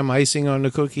pentagram icing on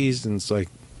the cookies, and it's like,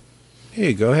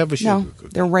 here you go, have a sugar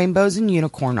cookie. They're rainbows and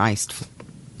unicorn iced.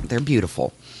 They're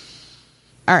beautiful.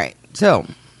 All right, so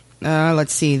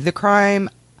let's see. The crime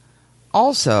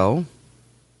also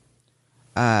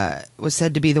was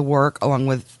said to be the work, along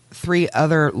with 3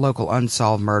 other local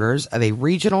unsolved murders, of a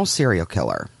regional serial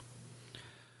killer.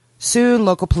 Soon,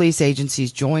 local police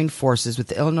agencies joined forces with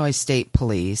the Illinois State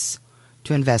Police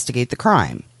to investigate the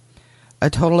crime. A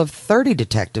total of 30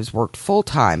 detectives worked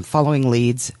full-time, following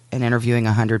leads and interviewing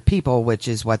 100 people, which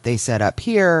is what they set up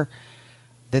here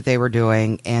that they were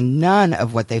doing, and none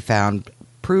of what they found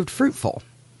proved fruitful.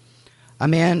 A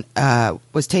man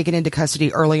was taken into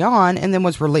custody early on and then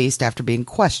was released after being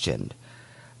questioned.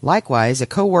 Likewise, a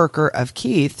co-worker of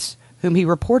Keith's, whom he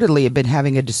reportedly had been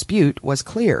having a dispute, was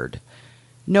cleared.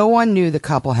 No one who knew the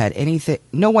couple had anything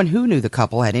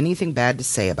bad to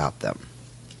say about them.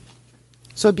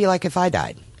 So it'd be like if I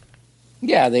died.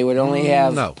 Yeah, they would only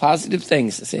have positive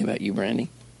things to say about you, Brandy.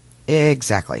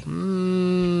 Exactly.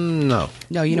 No.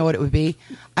 No, you know what it would be?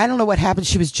 I don't know what happened.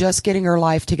 She was just getting her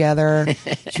life together.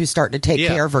 She was starting to take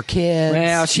care of her kids.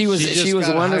 Well, she was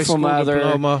a wonderful mother.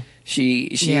 Diploma.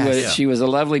 She was a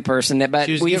lovely person. But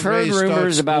we've heard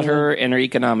rumors about her and her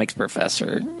economics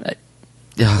professor.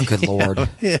 Oh, good Lord.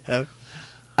 Yeah.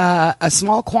 A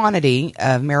small quantity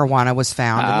of marijuana was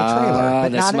found in the trailer,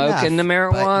 but not enough. Smoking the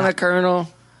marijuana, Colonel.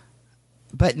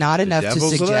 But not enough to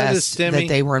suggest that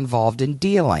they were involved in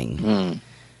dealing.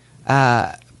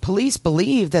 Police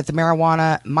believe that the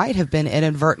marijuana might have been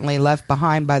inadvertently left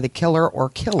behind by the killer or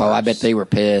killers. Oh, I bet they were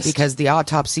pissed. Because the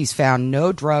autopsies found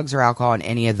no drugs or alcohol in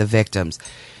any of the victims.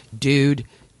 Dude,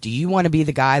 do you want to be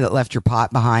the guy that left your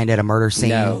pot behind at a murder scene?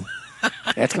 No.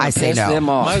 That's going to piss them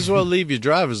off. Might as well leave your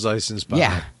driver's license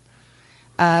behind.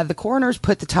 Yeah. The coroners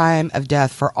put the time of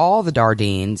death for all the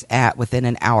Dardines at within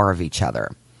an hour of each other.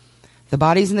 The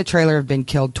bodies in the trailer have been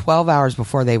killed 12 hours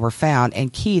before they were found,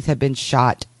 and Keith had been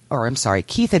dead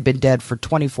for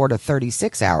 24 to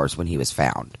 36 hours when he was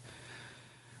found.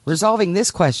 Resolving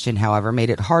this question, however, made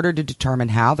it harder to determine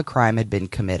how the crime had been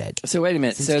committed. So wait a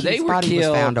minute. Since So they Keith's were body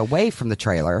killed. was found away from the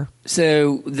trailer.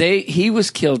 So he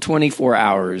was killed 24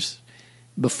 hours.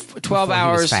 12 Before he was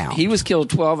hours. found. He was killed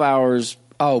 12 hours.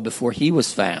 before he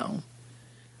was found.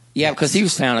 Yeah, because he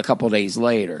was found a couple days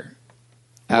later.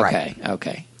 Okay. Right.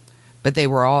 Okay. But they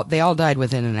all died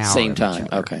within an hour. Same of each time.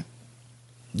 other. Okay.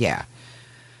 Yeah.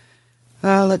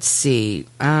 Let's see.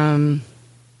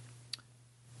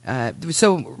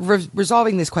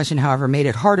 Resolving this question, however, made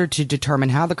it harder to determine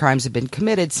how the crimes had been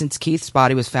committed since Keith's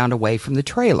body was found away from the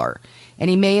trailer, and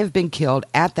he may have been killed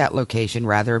at that location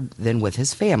rather than with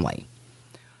his family.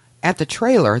 At the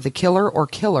trailer, the killer or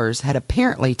killers had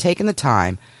apparently taken the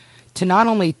time to not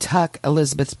only tuck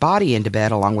Elizabeth's body into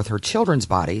bed along with her children's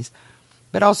bodies,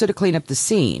 but also to clean up the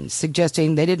scene,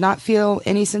 suggesting they did not feel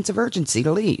any sense of urgency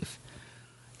to leave.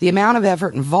 The amount of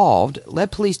effort involved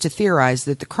led police to theorize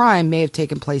that the crime may have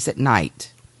taken place at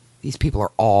night. These people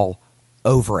are all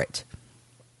over it.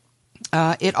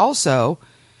 It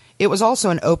was also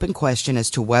an open question as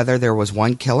to whether there was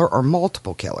one killer or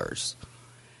multiple killers.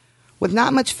 With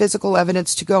not much physical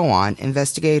evidence to go on,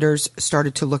 investigators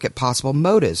started to look at possible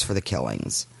motives for the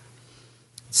killings.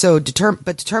 But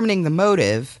determining the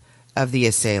motive of the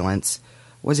assailants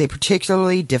was a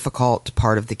particularly difficult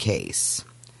part of the case.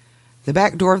 The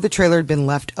back door of the trailer had been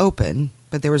left open,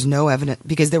 but there was no evidence.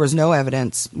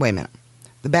 Wait a minute.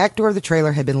 The back door of the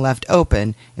trailer had been left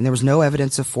open, and there was no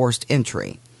evidence of forced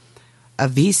entry. A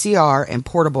VCR and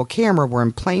portable camera were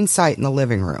in plain sight in the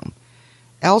living room.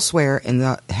 Elsewhere in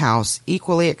the house,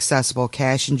 equally accessible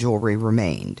cash and jewelry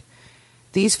remained.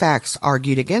 These facts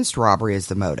argued against robbery as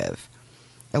the motive.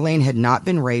 Elaine had not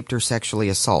been raped or sexually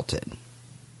assaulted.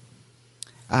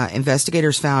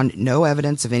 Investigators found no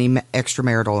evidence of any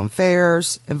extramarital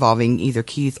affairs involving either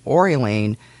Keith or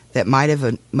Elaine that might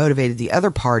have motivated the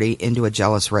other party into a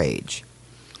jealous rage.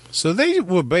 So they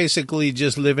were basically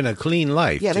just living a clean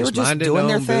life. Yeah, they were just doing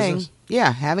their thing. Business.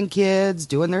 Yeah, having kids,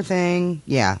 doing their thing.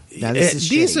 Yeah, now this is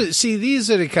these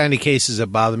are the kind of cases that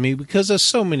bother me because there's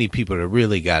so many people that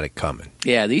really got it coming.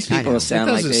 Yeah, these people sound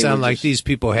it like doesn't sound like these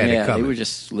people had it coming. They were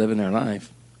just living their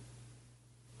life.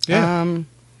 Yeah.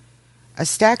 A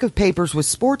stack of papers with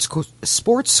sports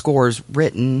scores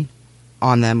written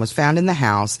on them was found in the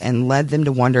house and led them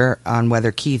to wonder on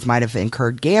whether Keith might have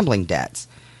incurred gambling debts.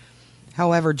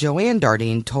 However, Joanne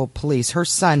Dardine told police her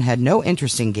son had no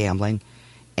interest in gambling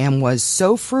and was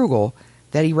so frugal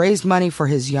that he raised money for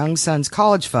his young son's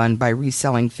college fund by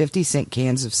reselling 50-cent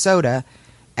cans of soda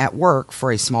at work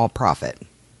for a small profit.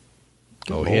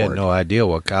 He had no idea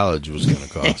what college was going to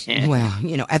cost.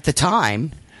 Well, at the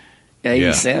time.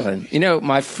 87.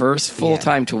 My first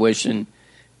full-time tuition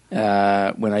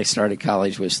when I started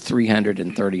college was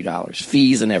 $330.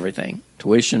 Fees and everything.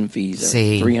 Tuition, fees.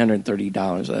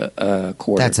 $330 a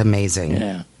quarter. That's amazing.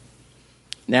 Yeah.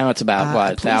 Now it's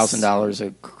about, $1,000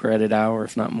 a credit hour,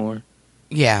 if not more?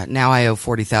 Yeah, now I owe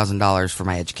 $40,000 for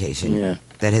my education. Yeah.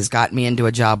 That has gotten me into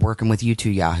a job working with you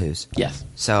two yahoos. Yes.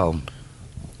 So,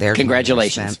 there's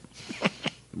congratulations.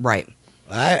 Right.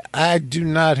 I do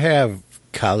not have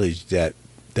college debt,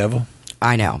 Devil.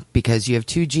 I know, because you have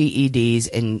 2 GEDs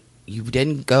and you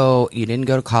didn't go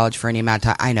to college for any amount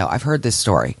of time. I know, I've heard this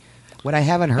story. What I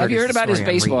haven't heard Have you is heard the about his story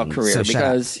I'm baseball reading, career? so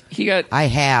Because he got... I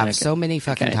have so many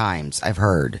fucking times. I've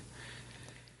heard.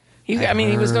 He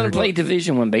was going to play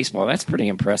Division I baseball. That's pretty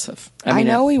impressive. I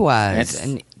know he was,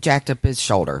 and jacked up his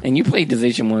shoulder. And you played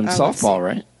Division I softball,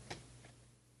 right?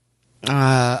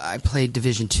 I played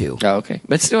Division II. Oh, okay.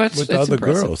 But still, with other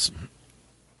girls.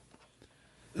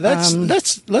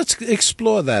 Let's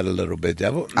explore that a little bit,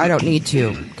 Devil. I don't need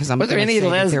to, because I'm. Was there any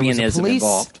lesbianism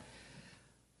involved?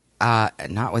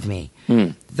 Not with me.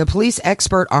 The police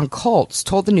expert on cults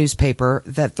told the newspaper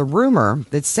that the rumor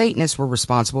that Satanists were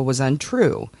responsible was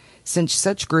untrue, since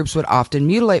such groups would often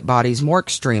mutilate bodies more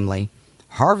extremely,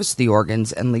 harvest the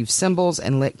organs, and leave symbols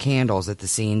and lit candles at the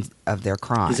scene of their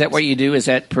crimes. Is that what you do? Is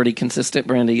that pretty consistent,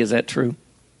 Brandy? Is that true?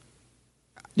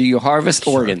 Do you harvest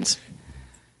organs?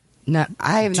 No,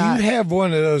 I have not. Do you have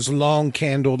one of those long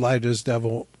candle lighters,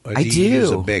 Devil? Or I do. do. You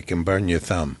use a bic and burn your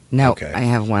thumb? No, okay. I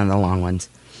have one of the long ones.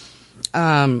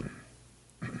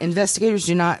 Investigators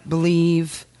do not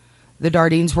believe the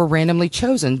Dardines were randomly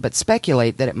chosen, but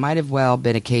speculate that it might have well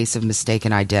been a case of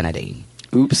mistaken identity.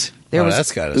 Oops.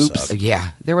 That's gotta suck.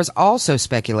 Yeah. There was also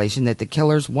speculation that the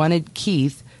killers wanted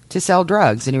Keith to sell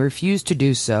drugs, and he refused to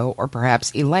do so, or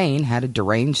perhaps Elaine had a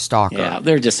deranged stalker. Yeah,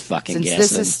 they're just fucking Since guessing.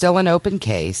 this is still an open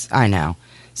case, I know.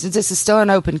 Since this is still an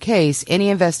open case, any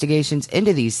investigations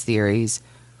into these theories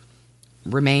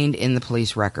remained in the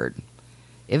police record.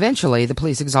 Eventually, the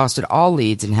police exhausted all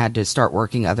leads and had to start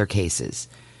working other cases.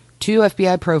 2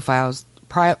 FBI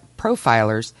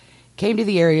profilers came to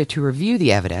the area to review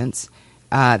the evidence.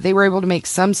 They were able to make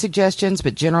some suggestions,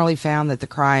 but generally found that the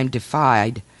crime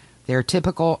defied their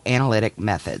typical analytic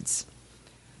methods.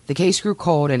 The case grew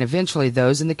cold, and eventually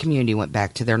those in the community went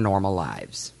back to their normal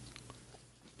lives.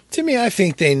 Timmy, I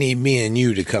think they need me and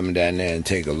you to come down there and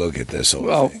take a look at this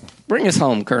whole thing. Bring us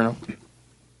home, Colonel.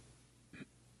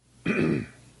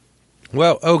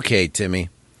 Well, okay, Timmy.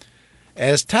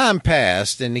 As time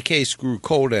passed and the case grew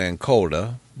colder and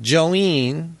colder,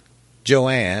 Joanne,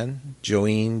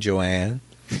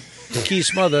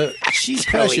 Keith's mother, she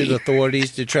pressured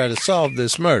authorities to try to solve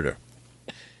this murder.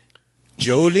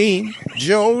 Jolene.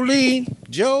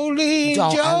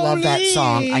 I love that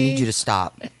song. I need you to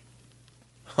stop.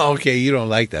 Okay, you don't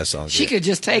like that song. She could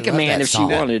just take a man if she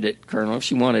wanted it, Colonel, if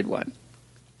she wanted one.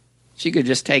 She could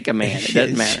just take a man. It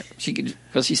doesn't matter. She could,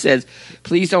 because she says,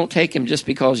 please don't take him just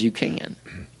because you can.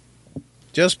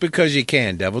 Just because you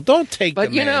can, devil. Don't take the man.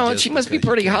 But, you know, she must be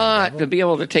pretty hot to be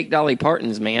able to take Dolly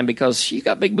Parton's man because she's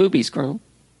got big boobies, Colonel.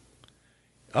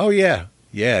 Oh, yeah.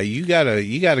 Yeah, you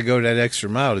gotta go that extra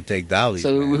mile to take Dolly's.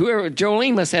 So man. whoever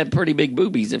Jolene must have pretty big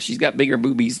boobies if she's got bigger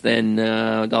boobies than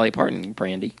Dolly Parton,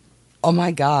 Brandy. Oh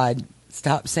my God!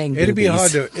 Stop saying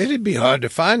boobies. It'd be hard to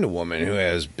find a woman who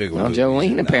has bigger boobies. Well,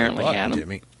 Jolene apparently had them.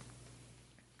 Jimmy.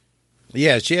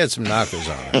 Yeah, she had some knockers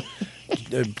on her.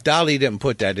 Dolly didn't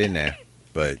put that in there,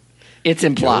 but it's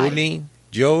implied.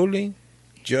 Jolene,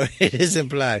 it is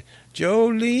implied.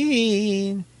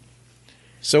 Jolene.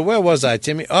 So where was I,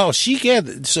 Timmy? Oh,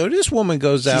 so this woman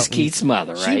goes out. She's Keith's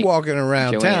mother, right? She's walking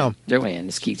around town. Joanne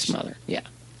is Keith's mother. Yeah.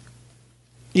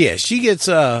 Yeah, she gets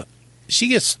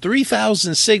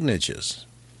 3,000 signatures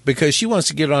because she wants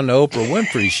to get on the Oprah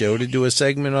Winfrey show to do a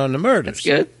segment on the murders. That's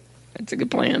good. That's a good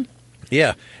plan.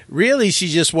 Yeah. Really, she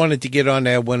just wanted to get on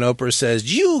there when Oprah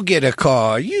says, you get a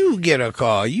car, you get a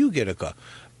car, you get a car.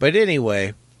 But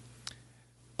anyway,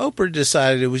 Oprah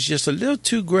decided it was just a little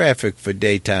too graphic for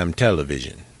daytime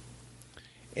television.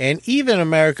 And even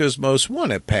America's Most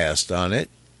Wanted passed on it.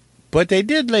 But they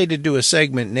did later do a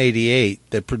segment in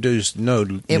 88 that produced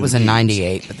no... It was in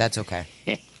 98, but that's okay.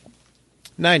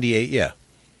 98, yeah.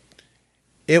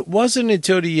 It wasn't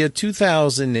until the year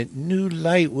 2000 that new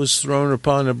light was thrown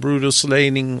upon the brutal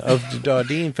slaying of the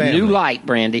Dardenne family. New light,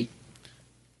 Brandy.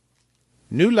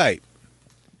 New light.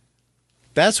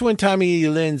 That's when Tommy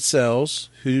Lynn Sells,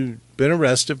 who'd been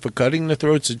arrested for cutting the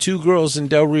throats of 2 girls in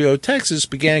Del Rio, Texas,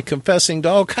 began confessing to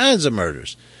all kinds of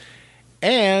murders.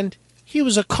 And he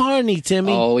was a carny,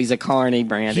 Timmy. Oh, he's a carny,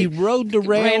 Brandy. He rode the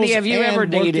rails. Brandy, have you ever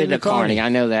dated a carny? I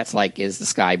know that's like is the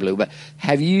sky blue, but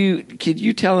could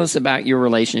you tell us about your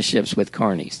relationships with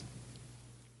carnies?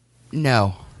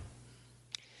 No.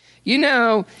 You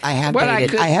know, I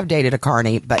have dated a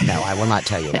carny, but no, I will not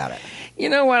tell you about it. You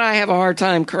know what I have a hard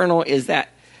time, Colonel, is that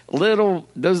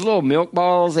those little milk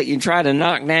balls that you try to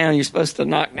knock down. You're supposed to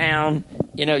knock down.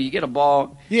 You know, you get a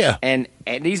ball. Yeah. And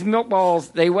these milk balls,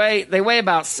 they weigh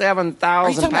about 7,000 pounds. Are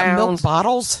you talking about milk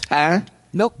bottles? Huh?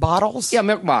 Milk bottles? Yeah,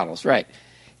 milk bottles, right.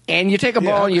 And you take a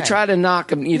ball and you try to knock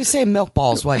them. You say milk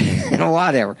balls, what?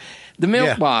 Whatever. The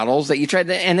milk bottles that you try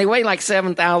to, and they weigh like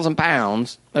 7,000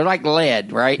 pounds. They're like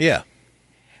lead, right? Yeah.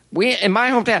 In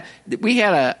my hometown, we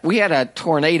had a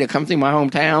tornado come through my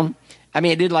hometown. I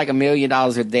mean, it did like $1 million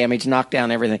of damage, knocked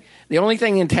down everything. The only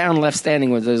thing in town left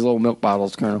standing was those little milk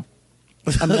bottles, Colonel.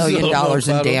 $1 million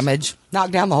in damage.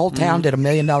 Knocked down the whole town, did $1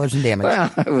 million in damage.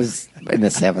 Well, it was in the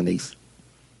 70s.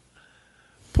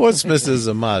 Portsmouth is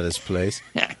a modest place.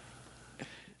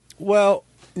 Well,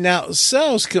 now,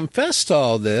 Sells confessed to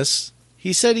all this.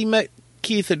 He said he met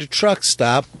Keith at a truck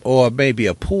stop or maybe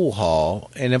a pool hall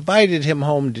and invited him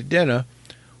home to dinner,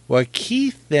 where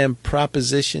Keith then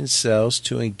propositioned Sells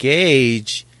to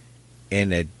engage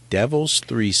in a devil's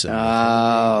threesome.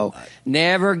 Oh,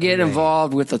 never get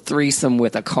involved with a threesome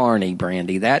with a carny,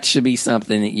 Brandy. That should be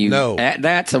something that you... No.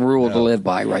 That's a rule to live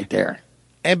by right there.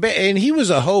 And he was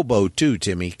a hobo, too,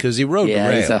 Timmy, because he rode the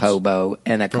rails. Yeah, he's a hobo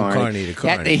and a From carny to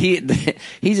carny. He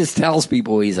just tells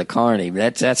people he's a carny.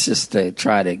 That's just to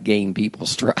try to gain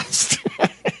people's trust.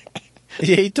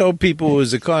 Yeah, he told people he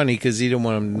was a carny because he didn't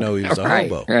want them to know he was a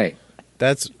hobo. Right.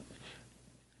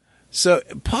 So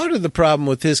part of the problem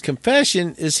with his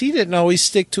confession is he didn't always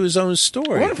stick to his own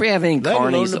story. What if we have any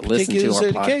carnies that listen to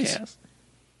our podcast?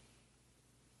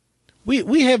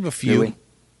 We have a few. Do we?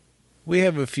 We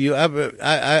have a few.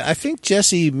 I think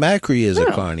Jesse Macri is a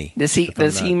carny. Does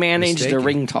he manage the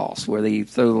ring toss where they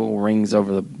throw little rings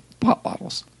over the pop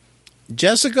bottles?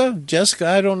 Jessica,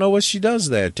 I don't know what she does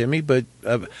there, Timmy, but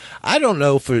I don't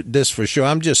know for sure.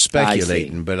 I'm just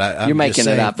speculating, but I'm You're making just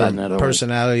saying it up,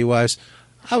 personality-wise,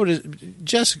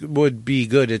 Jessica would be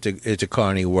good at the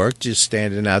carny work, just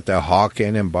standing out there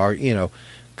hawking and barking. You know,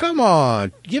 come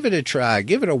on, give it a try,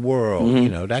 give it a whirl. You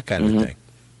know, that kind of thing.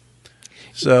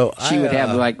 So she would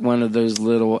have like one of those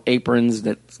little aprons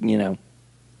that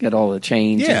got all the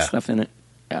chains and stuff in it.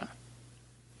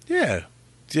 Yeah.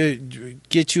 To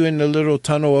get you in the little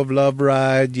tunnel of love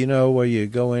ride, where you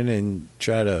go in and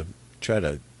try to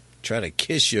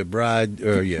kiss your bride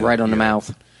or your right on the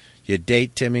mouth. Your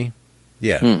date, Timmy.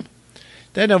 Yeah.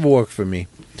 That never worked for me.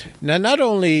 Now, not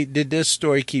only did this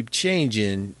story keep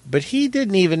changing, but he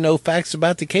didn't even know facts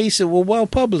about the case that were well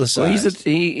publicized. Well,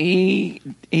 he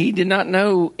did not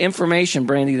know information,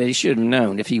 Brandy, that he should have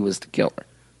known if he was the killer.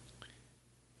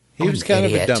 He was kind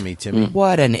of a dummy, Timmy.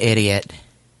 What an idiot.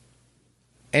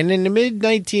 And in the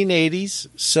mid-1980s,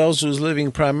 Sells was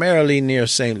living primarily near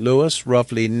St. Louis,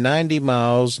 roughly 90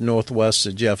 miles northwest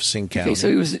of Jefferson County. Okay, so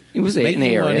he was in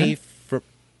the area.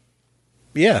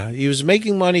 He was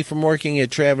making money from working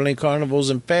at traveling carnivals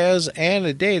and fairs and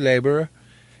a day laborer.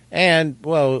 And,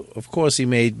 well, of course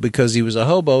because he was a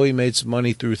hobo, he made some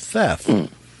money through theft.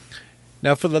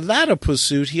 Now, for the latter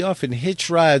pursuit, he often hitched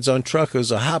rides on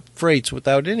truckers or hopped freights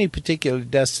without any particular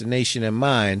destination in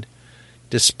mind.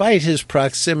 Despite his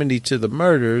proximity to the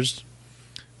murders,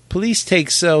 police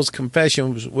take Sells'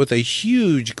 confessions with a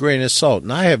huge grain of salt.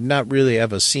 And I have not really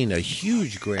ever seen a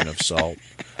huge grain of salt,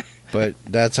 but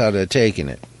that's how they're taking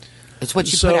it. It's what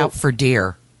you put out for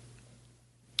deer.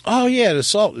 Oh, yeah, the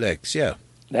salt licks, yeah.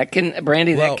 That can,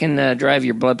 Brandy, that can drive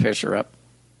your blood pressure up.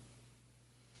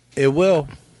 It will.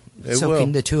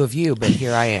 Soaking the two of you, but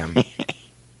here I am.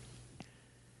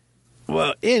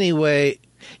 Well, anyway...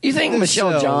 You think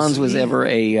Michelle Johns was ever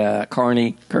a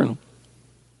carny, Colonel?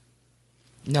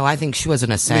 No, I think she was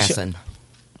an assassin.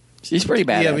 She's pretty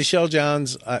badass. Yeah, Michelle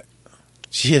Johns,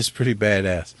 she is pretty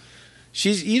badass.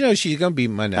 She's going to be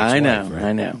my next wife, right?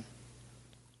 I know.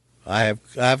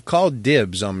 I've called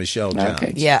dibs on Michelle Johns.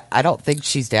 Okay. Yeah, I don't think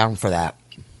she's down for that.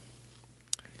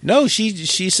 No,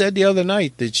 she said the other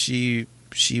night that she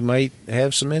might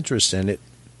have some interest in it.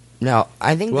 No,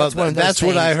 I think that's one of those that's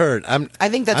things. what I heard. I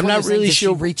think that's I'm one not of those really things.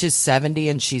 sure. If she reaches 70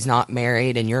 and she's not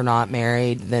married and you're not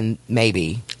married, then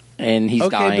maybe. And he's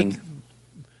dying.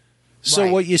 So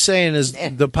Right. what you're saying is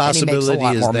the possibility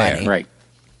is there. Money. Right.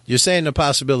 You're saying the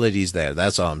possibility is there.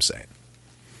 That's all I'm saying.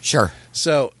 Sure.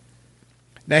 So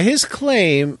now his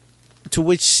claim, to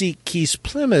which Keith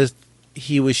Plymouth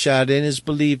he was shot in, is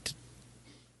belied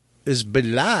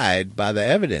by the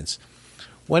evidence.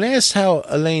 When asked how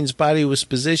Elaine's body was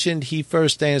positioned, he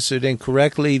first answered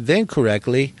incorrectly, then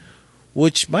correctly,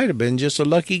 which might have been just a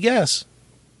lucky guess.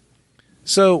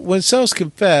 So when Sells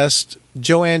confessed,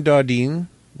 Joanne Dardine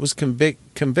was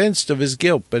convinced of his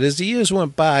guilt, but as the years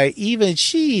went by, even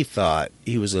she thought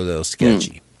he was a little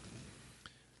sketchy.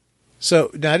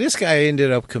 So now this guy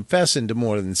ended up confessing to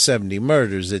more than 70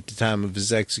 murders at the time of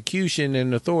his execution,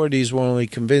 and authorities were only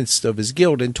convinced of his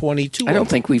guilt in 22. I don't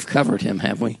think we've covered him,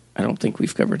 have we? I don't think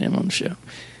we've covered him on the show.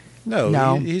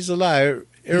 No. He's a liar.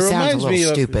 He sounds a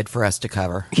little stupid for us to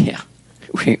cover. Yeah.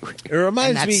 It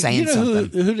reminds me, saying who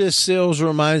this Sells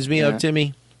reminds me of,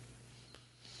 Timmy?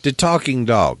 The Talking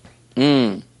Dog.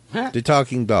 The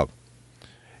Talking Dog.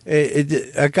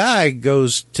 A guy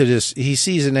goes to this, he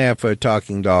sees an ad for a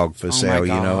talking dog for sale,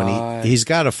 and he's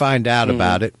got to find out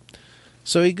about it.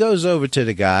 So he goes over to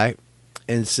the guy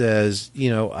and says,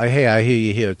 hey, I hear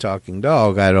you hear a talking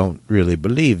dog. I don't really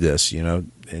believe this,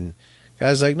 And the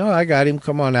guy's like, no, I got him.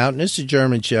 Come on out. And it's a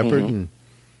German Shepherd. And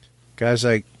the guy's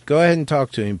like, go ahead and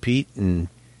talk to him, Pete. And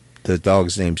the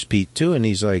dog's name's Pete, too. And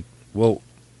he's like, well,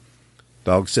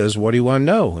 dog says, what do you want to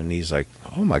know? And he's like,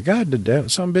 oh, my God,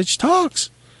 some bitch talks.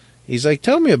 He's like,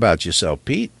 tell me about yourself,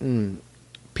 Pete. And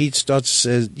Pete starts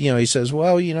to say, he says,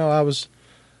 well, I was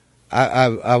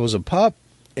a pup,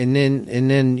 and then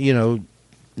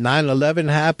 9/11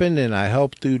 happened, and I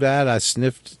helped through that. I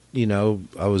sniffed,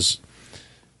 I was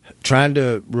trying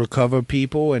to recover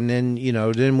people, and then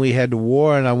then we had the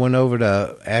war, and I went over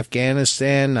to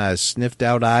Afghanistan. I sniffed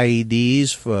out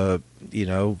IEDs for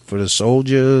the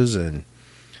soldiers, and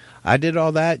I did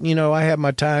all that. I had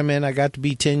my time in. I got to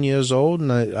be 10 years old,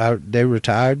 and they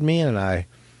retired me, and I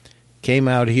came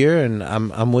out here, and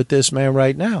I'm with this man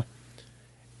right now.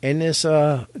 And this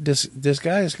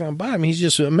guy is coming by him. He's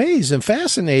just amazed and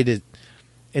fascinated.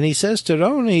 And he says to the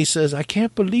owner, he says, I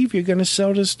can't believe you're going to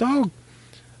sell this dog.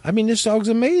 I mean, this dog's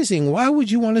amazing. Why would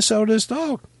you want to sell this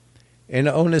dog? And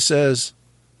the owner says,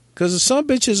 because the son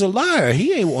bitch is a liar.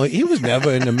 He was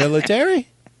never in the military.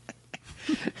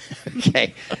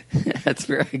 Okay. That's a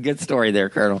very good story there,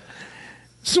 Colonel.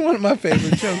 It's one of my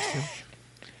favorite jokes.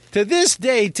 To this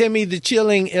day, Timmy, the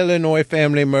chilling Illinois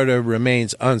family murder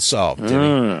remains unsolved,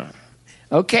 Timmy.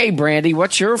 Okay, Brandy,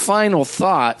 what's your final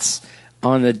thoughts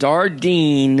on the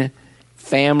Dardenne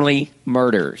family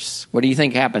murders? What do you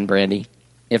think happened, Brandy,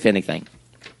 if anything?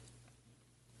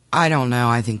 I don't know.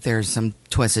 I think there's some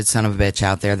twisted son of a bitch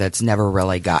out there that's never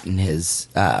really gotten his.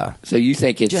 So you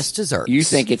think it's just desserts? You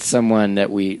think it's someone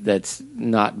that's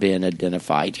not been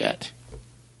identified yet?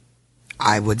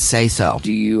 I would say so.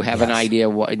 Do you have an idea?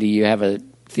 Do you have a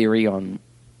theory on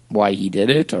why he did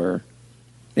it, or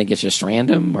think it's just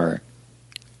random, or?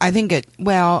 I think it.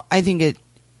 Well, I think it.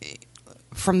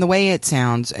 From the way it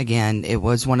sounds, again, it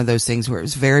was one of those things where it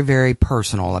was very, very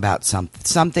personal about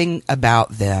something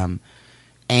about them.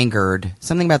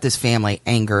 Something about this family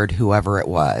angered whoever it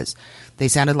was. They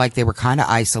sounded like they were kind of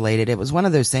isolated. It was one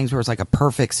of those things where it was like a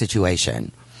perfect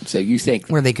situation. So you think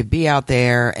where they could be out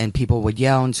there and people would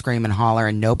yell and scream and holler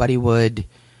and nobody would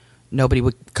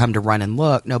come to run and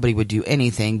look. Nobody would do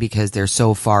anything because they're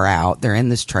so far out. They're in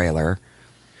this trailer.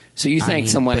 So you think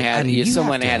someone had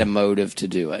a motive to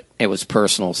do it? It was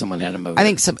personal. Someone had a motive. I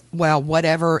think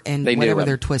whatever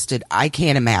they're twisted, I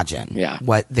can't imagine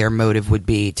what their motive would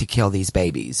be to kill these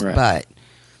babies. Right. But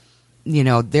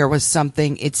there was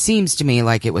something. It seems to me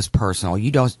like it was personal.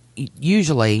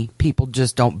 Usually people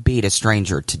just don't beat a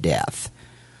stranger to death.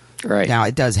 Right. Now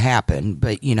it does happen,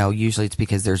 but usually it's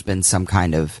because there's been some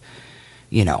kind of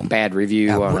bad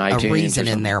review on iTunes, a reason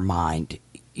in their mind.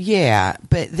 Yeah,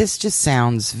 but this just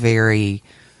sounds very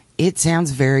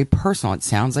personal. It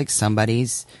sounds like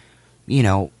somebody's,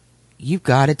 you've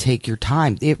got to take your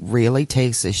time. It really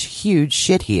takes a huge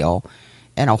shitheel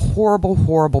and a horrible,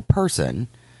 horrible person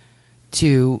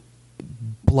to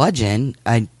bludgeon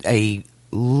a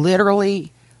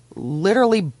literally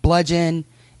bludgeon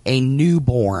a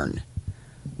newborn,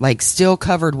 like still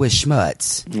covered with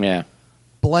schmutz. Yeah.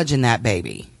 Bludgeon that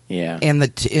baby. Yeah, in the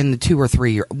 2 or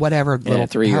 3 year whatever little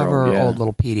 3-year-old old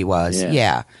little Petey was.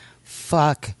 Yeah,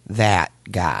 fuck that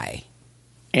guy.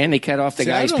 And they cut off the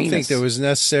guy's penis. I don't think there was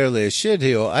necessarily a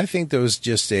shitheel. I think there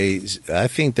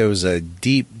was a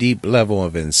deep level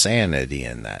of insanity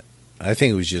in that. I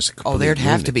think it was just there'd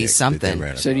have to be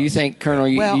something. So do you think, Colonel?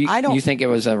 You think it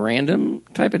was a random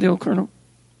type of deal, Colonel?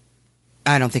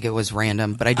 I don't think it was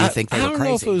random, but I do think they were crazy. I don't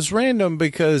know if it was random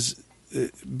because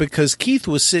Keith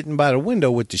was sitting by the window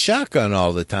with the shotgun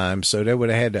all the time, so they would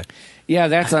have had to. Yeah,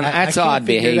 that's odd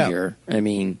behavior. I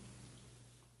mean,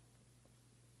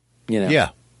 Yeah.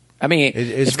 I mean,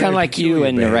 it's kind of like you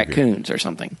and the raccoons or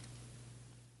something.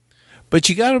 But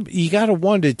you gotta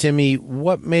wonder, Timmy,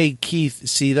 what made Keith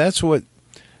see? That's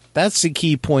the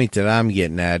key point that I'm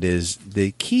getting at is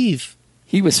that Keith.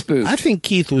 He was spooked. I think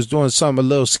Keith was doing something a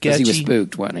little sketchy. He was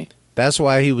spooked, wasn't he? That's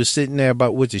why he was sitting there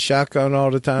with the shotgun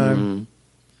all the time. Mm-hmm.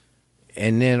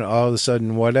 And then all of a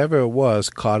sudden, whatever it was,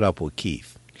 caught up with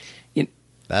Keith.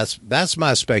 That's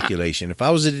my speculation. If I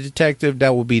was a detective,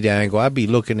 that would be the angle. I'd be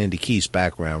looking into Keith's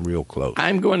background real close.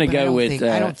 I'm going to go with.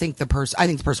 I don't think the person. I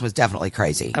think the person was definitely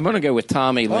crazy. I'm going to go with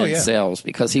Tommy Lynn Sells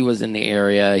because he was in the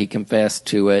area. He confessed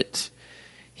to it.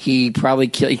 He probably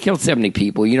killed 70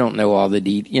 people. You don't know all the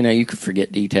you could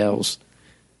forget details.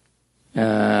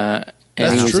 And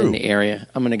That's he was true. in the area.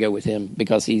 I'm going to go with him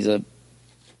because he's a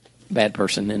bad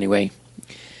person anyway.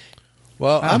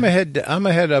 Well, I'm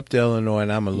gonna head up to Illinois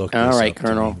and I'm gonna look. All right,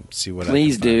 Colonel. See what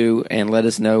please I can do, and let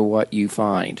us know what you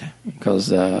find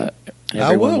because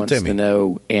everyone wants to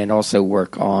know, and also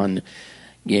work on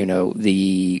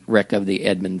the wreck of the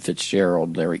Edmund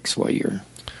Fitzgerald lyrics while you're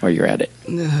at it.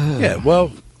 Yeah.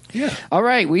 Well. Yeah. All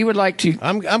right. We would like to.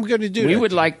 I'm going to do. We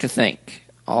would like to thank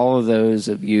all of those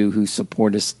of you who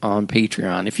support us on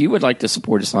Patreon. If you would like to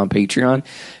support us on Patreon,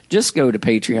 just go to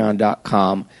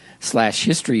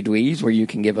patreon.com/historydweebs where you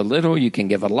can give a little, you can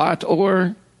give a lot,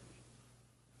 or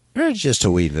just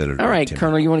a wee little. All right,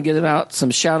 Colonel, you want to give out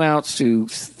some shout outs to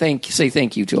say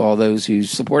thank you to all those who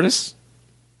support us?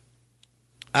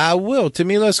 I will. To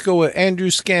me, let's go with Andrew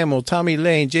Scammell, Tommy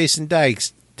Lane, Jason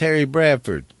Dykes, Terry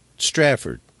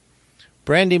Stratford,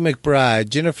 Brandy McBride,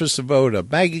 Jennifer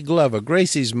Savoda, Maggie Glover,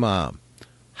 Gracie's mom,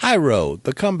 Hyro,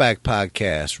 The Comeback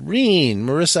Podcast, Reen,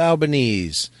 Marissa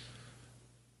Albanese,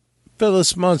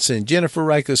 Phyllis Munson, Jennifer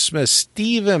Riker Smith,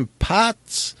 Stephen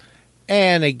Potts,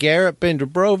 Anna Garrett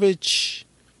Bendabrovich.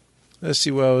 Let's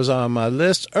see what was on my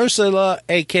list. Ursula,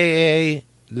 a.k.a.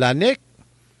 Lanick.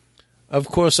 Of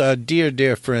course, our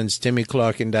dear friends Timmy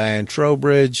Clark and Diane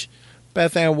Trowbridge,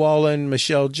 Beth Ann Wallen,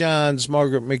 Michelle Johns,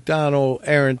 Margaret McDonald,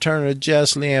 Aaron Turner,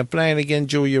 Jess, Leanne Flanagan,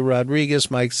 Julia Rodriguez,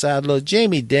 Mike Sadler,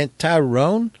 Jamie Dent,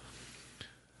 Tyrone,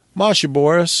 Marsha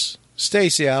Boris,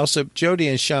 Stacy Alsop, Jody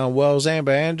and Sean Wells,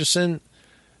 Amber Anderson,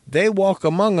 They Walk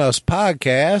Among Us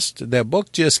podcast. Their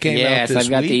book just came out this week. Yes, I've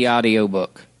got the audio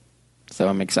book. So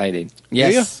I'm excited.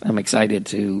 Yes, I'm excited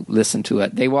to listen to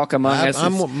it. They Walk Among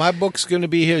Us. My book's going to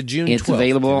be here June 12th. It's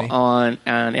available on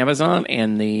Amazon,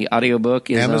 and the audiobook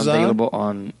is available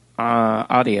on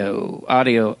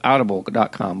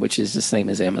audible.com, which is the same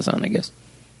as Amazon, I guess.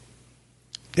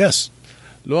 Yes.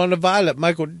 Lorna Violet,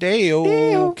 Michael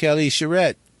Dale, Kelly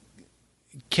Charette,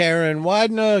 Karen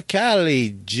Widener,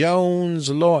 Callie Jones,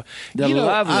 Laura.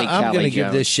 Lovely I'm going to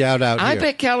give this shout out I here.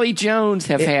 bet Callie Jones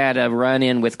have had a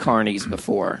run-in with carnies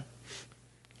before.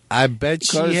 I bet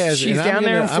she has. She's down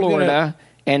there in Florida,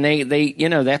 and they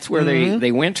that's where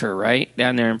they winter, right?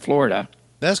 Down there in Florida.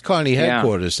 That's Carney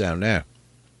headquarters down there.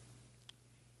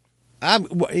 I'm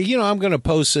going to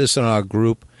post this in our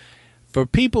group. For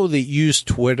people that use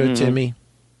Twitter, Timmy,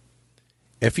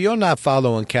 if you're not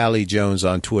following Callie Jones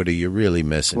on Twitter, you're really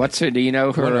missing. What's her? Do you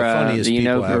know her? Do you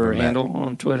know her handle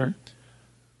on Twitter?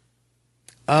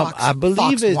 I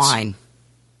believe it's Wine.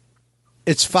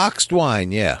 It's Foxed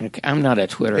Wine. Yeah, Okay, I'm not a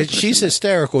Twitter person. she's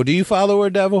hysterical. Do you follow her,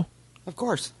 Devil? Of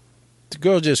course. The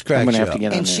girl just I'm cracks going to you have to up.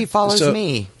 get on And there. she follows So-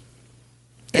 me.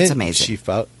 It's And amazing.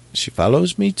 She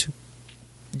follows me too.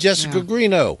 Jessica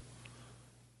Greeno,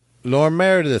 Lauren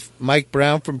Meredith, Mike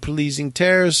Brown from Pleasing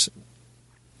Terrace,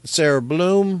 Sarah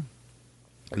Bloom,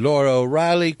 Laura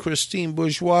O'Reilly, Christine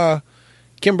Bourgeois,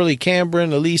 Kimberly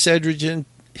Cambron, Elise Edgerton,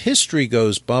 History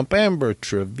Goes Bump, Amber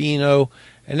Trevino,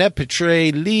 Annette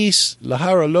Petray, Lise,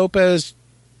 Lahara Lopez,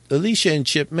 Alicia and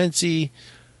Chip Mincy,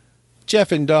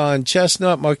 Jeff and Don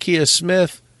Chestnut, Markia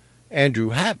Smith, Andrew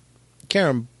Happ,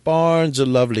 Karen Barnes, the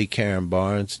lovely Karen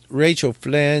Barnes, Rachel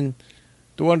Flynn,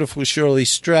 the wonderful Shirley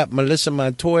Strapp, Melissa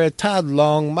Montoya, Todd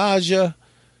Long, Maja,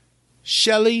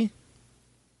 Shelley,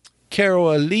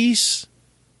 Carol Elise,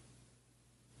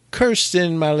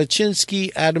 Kirsten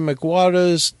Malachinsky, Adam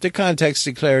McWaters, the Context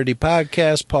to Clarity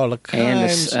podcast, Paula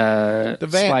Kimes, and the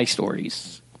Spy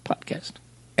Stories podcast.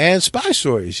 and Spy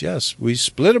Stories. Yes, we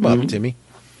split them up, Timmy.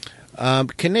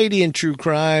 Canadian True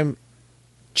Crime,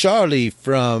 Charlie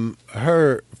from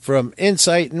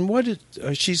Insight,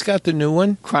 and she's got the new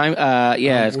one. Crime,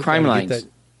 it's We're Crime gonna get Lines.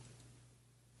 that.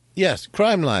 Yes,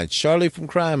 Crime Lines. Charlie from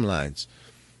Crime Lines.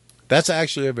 That's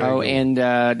actually a very good one.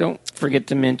 And don't forget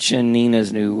to mention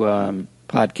Nina's new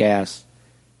podcast.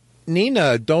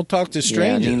 Nina, Don't Talk to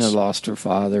Strangers. Yeah, Nina lost her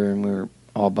father, and we're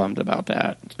all bummed about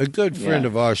that. A good friend Yeah.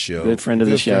 of our show. Good friend of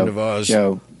the show. Friend of ours.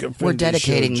 Joe. Good friend We're of the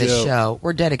dedicating this Joe. show.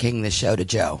 We're dedicating this show to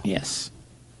Joe. Yes.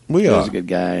 We Joe's are. a good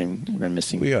guy, and we're going to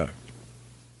miss him. We are.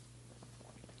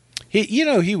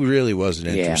 He really was an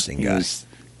interesting he guy, was-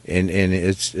 and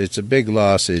it's a big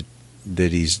loss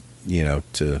that he's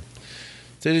to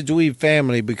the Dweeb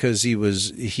family, because he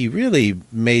really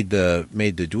made the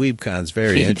Dweeb cons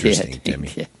very He interesting, did. Timmy.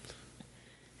 He did.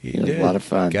 He It was did. a lot of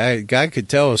fun. Guy could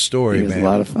tell a story, It was man. a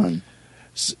lot of fun.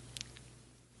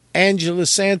 Angela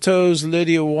Santos,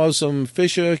 Lydia Walsum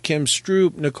Fisher, Kim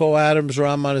Stroop, Nicole Adams,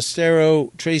 Ron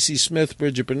Monastero, Tracy Smith,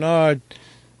 Bridget Bernard,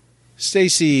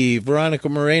 Stacy, Veronica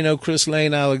Moreno, Chris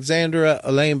Lane, Alexandra,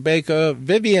 Elaine Baker,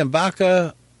 Vivian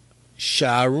Vaca,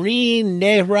 Shireen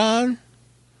Nehran,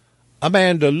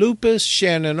 Amanda Lupus,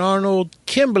 Shannon Arnold,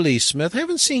 Kimberly Smith. I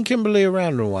haven't seen Kimberly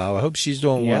around in a while. I hope she's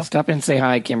doing Yeah, well. stop and say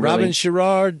hi, Kimberly. Robin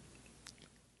Sherrard,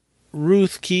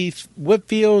 Ruth Keith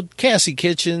Whitfield, Cassie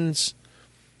Kitchens,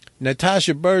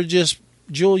 Natasha Burgess,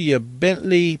 Julia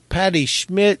Bentley, Patty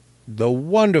Schmidt, the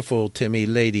wonderful Timmy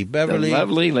Lady Beverly, the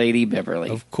lovely Lady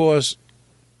Beverly. of course,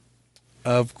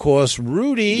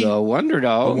 Rudy, The Wonder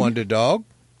Dog. the Wonder Dog,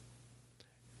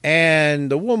 and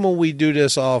the woman we do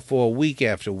this all for week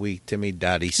after week, Timmy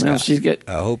Dottie Scott. Well, she's good.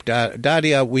 I hope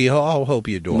Dottie, we all hope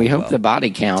you're doing We well. hope the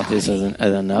body count isn't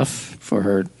enough for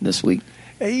her this week.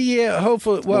 Yeah,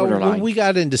 hopefully. Well, Borderline. when we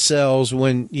got into cells,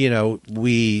 when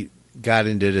we got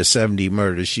into the 70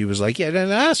 murders, she was like, "Yeah, then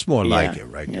that's more like it,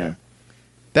 right Yeah. there."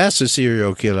 That's a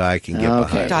serial killer I can get Okay.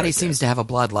 behind. Dottie right seems to have a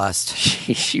bloodlust.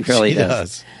 She really there.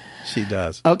 does. She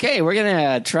does. Okay, we're going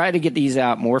to try to get these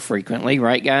out more frequently,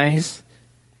 right, guys?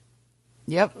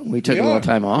 Yep. We took a Yeah. little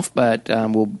time off, but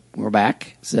we're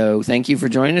back. So thank you for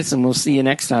joining us, and we'll see you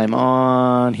next time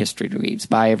on History Dweebs.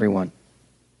 Bye, everyone.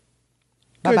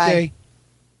 Good Bye-bye. day.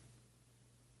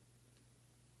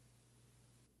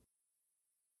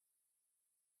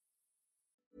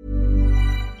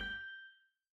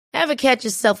 Ever catch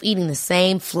yourself eating the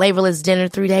same flavorless dinner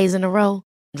 3 days in a row?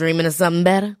 Dreaming of something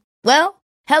better? Well,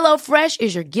 HelloFresh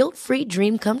is your guilt-free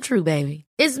dream come true, baby.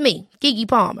 It's me, Keke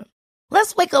Palmer.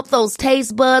 Let's wake up those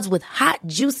taste buds with hot,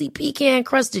 juicy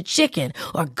pecan-crusted chicken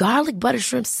or garlic butter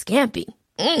shrimp scampi.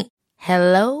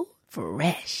 Hello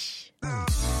Fresh.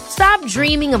 Stop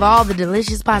dreaming of all the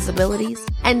delicious possibilities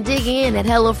and dig in at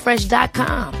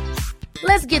HelloFresh.com.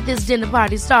 Let's get this dinner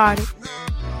party started.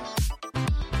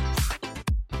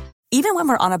 Even when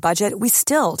we're on a budget, we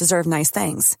still deserve nice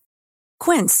things.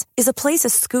 Quince is a place to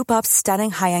scoop up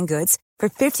stunning high-end goods for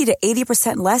 50 to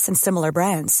 80% less than similar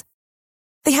brands.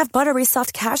 They have buttery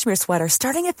soft cashmere sweaters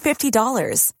starting at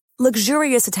 $50,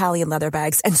 luxurious Italian leather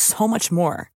bags, and so much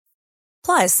more.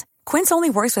 Plus, Quince only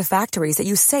works with factories that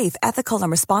use safe, ethical, and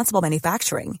responsible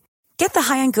manufacturing. Get the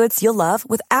high-end goods you'll love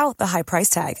without the high price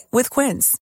tag with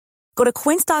Quince. Go to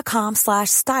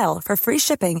quince.com/style for free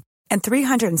shipping and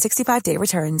 365-day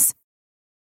returns.